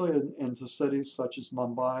 particularly into cities such as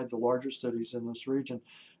Mumbai, the larger cities in this region,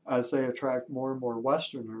 as they attract more and more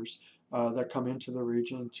Westerners that come into the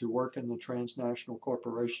region to work in the transnational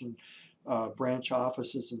corporation branch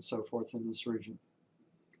offices and so forth in this region.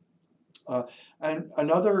 And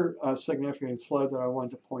another significant flow that I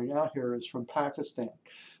wanted to point out here is from Pakistan.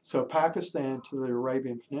 So Pakistan to the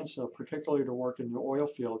Arabian Peninsula, particularly to work in the oil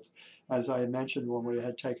fields, as I had mentioned when we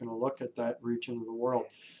had taken a look at that region of the world.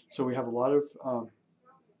 So we have a lot of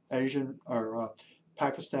Asian or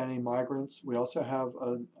Pakistani migrants. We also have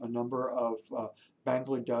a number of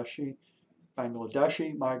Bangladeshi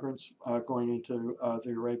migrants going into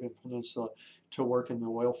the Arabian Peninsula to work in the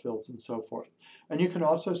oil fields and so forth. And you can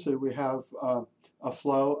also see we have a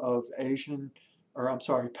flow of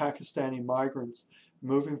Pakistani migrants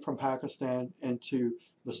moving from Pakistan into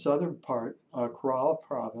the southern part, Kerala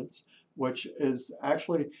province, which is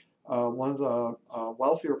actually one of the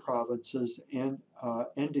wealthier provinces in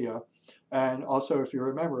India. And also, if you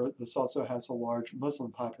remember, this also has a large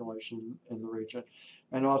Muslim population in the region.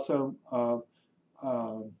 And also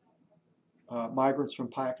migrants from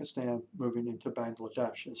Pakistan moving into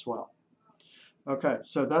Bangladesh as well. Okay,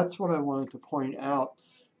 so that's what I wanted to point out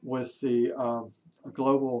with the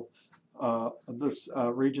global, this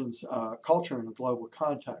region's culture in the global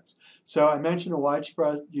context. So I mentioned a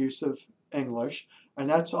widespread use of English, and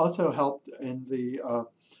that's also helped in the,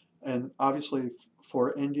 and obviously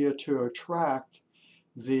for India to attract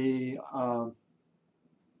the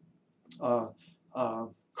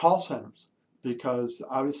call centers. because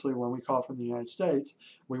obviously when we call from the United States,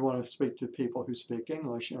 we want to speak to people who speak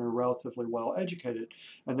English and are relatively well educated.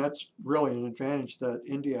 And that's really an advantage that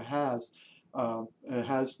India has. It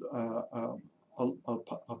has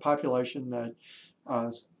a population that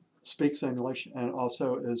speaks English and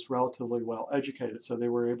also is relatively well educated. So they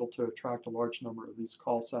were able to attract a large number of these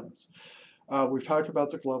call centers. We've talked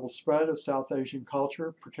about the global spread of South Asian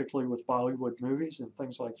culture, particularly with Bollywood movies and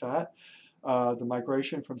things like that. The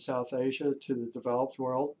migration from South Asia to the developed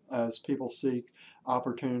world as people seek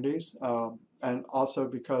opportunities, and also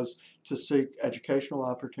because to seek educational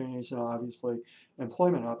opportunities and obviously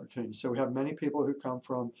employment opportunities. So we have many people who come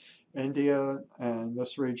from India and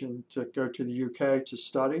this region to go to the UK to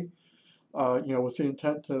study, with the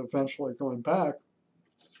intent to eventually going back.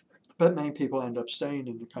 But many people end up staying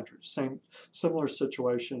in the country. Similar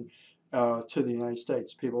situation to the United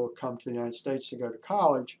States. People come to the United States to go to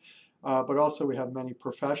college, but also we have many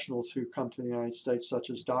professionals who come to the United States, such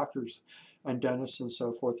as doctors and dentists and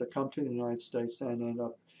so forth, that come to the United States and end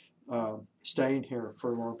up staying here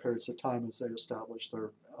for long periods of time as they establish their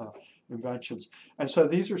inventions. And so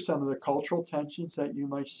these are some of the cultural tensions that you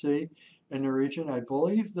might see in the region. I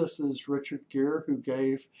believe this is Richard Gere who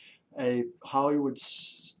gave a Bollywood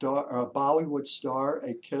star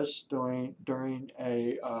a kiss during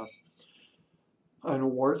an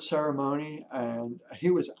award ceremony, and he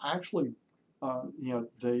was actually,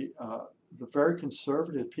 the very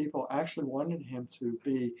conservative people actually wanted him to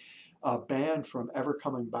be banned from ever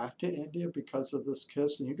coming back to India because of this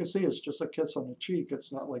kiss. And you can see it's just a kiss on the cheek.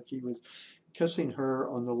 It's not like he was kissing her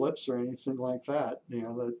on the lips or anything like that,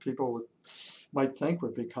 that people might think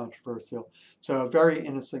would be controversial. So a very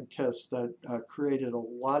innocent kiss that created a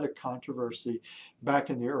lot of controversy back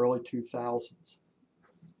in the early 2000s.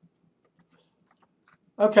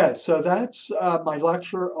 Okay, so that's my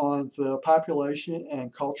lecture on the population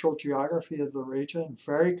and cultural geography of the region.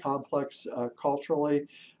 Very complex culturally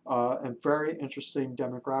and very interesting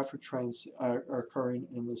demographic trends are occurring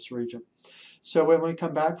in this region. So when we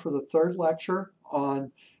come back for the third lecture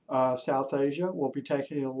on South Asia, we'll be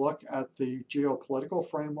taking a look at the geopolitical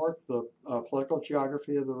framework, the political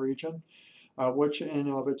geography of the region, which in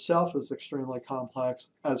and of itself is extremely complex,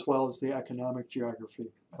 as well as the economic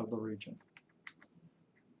geography of the region.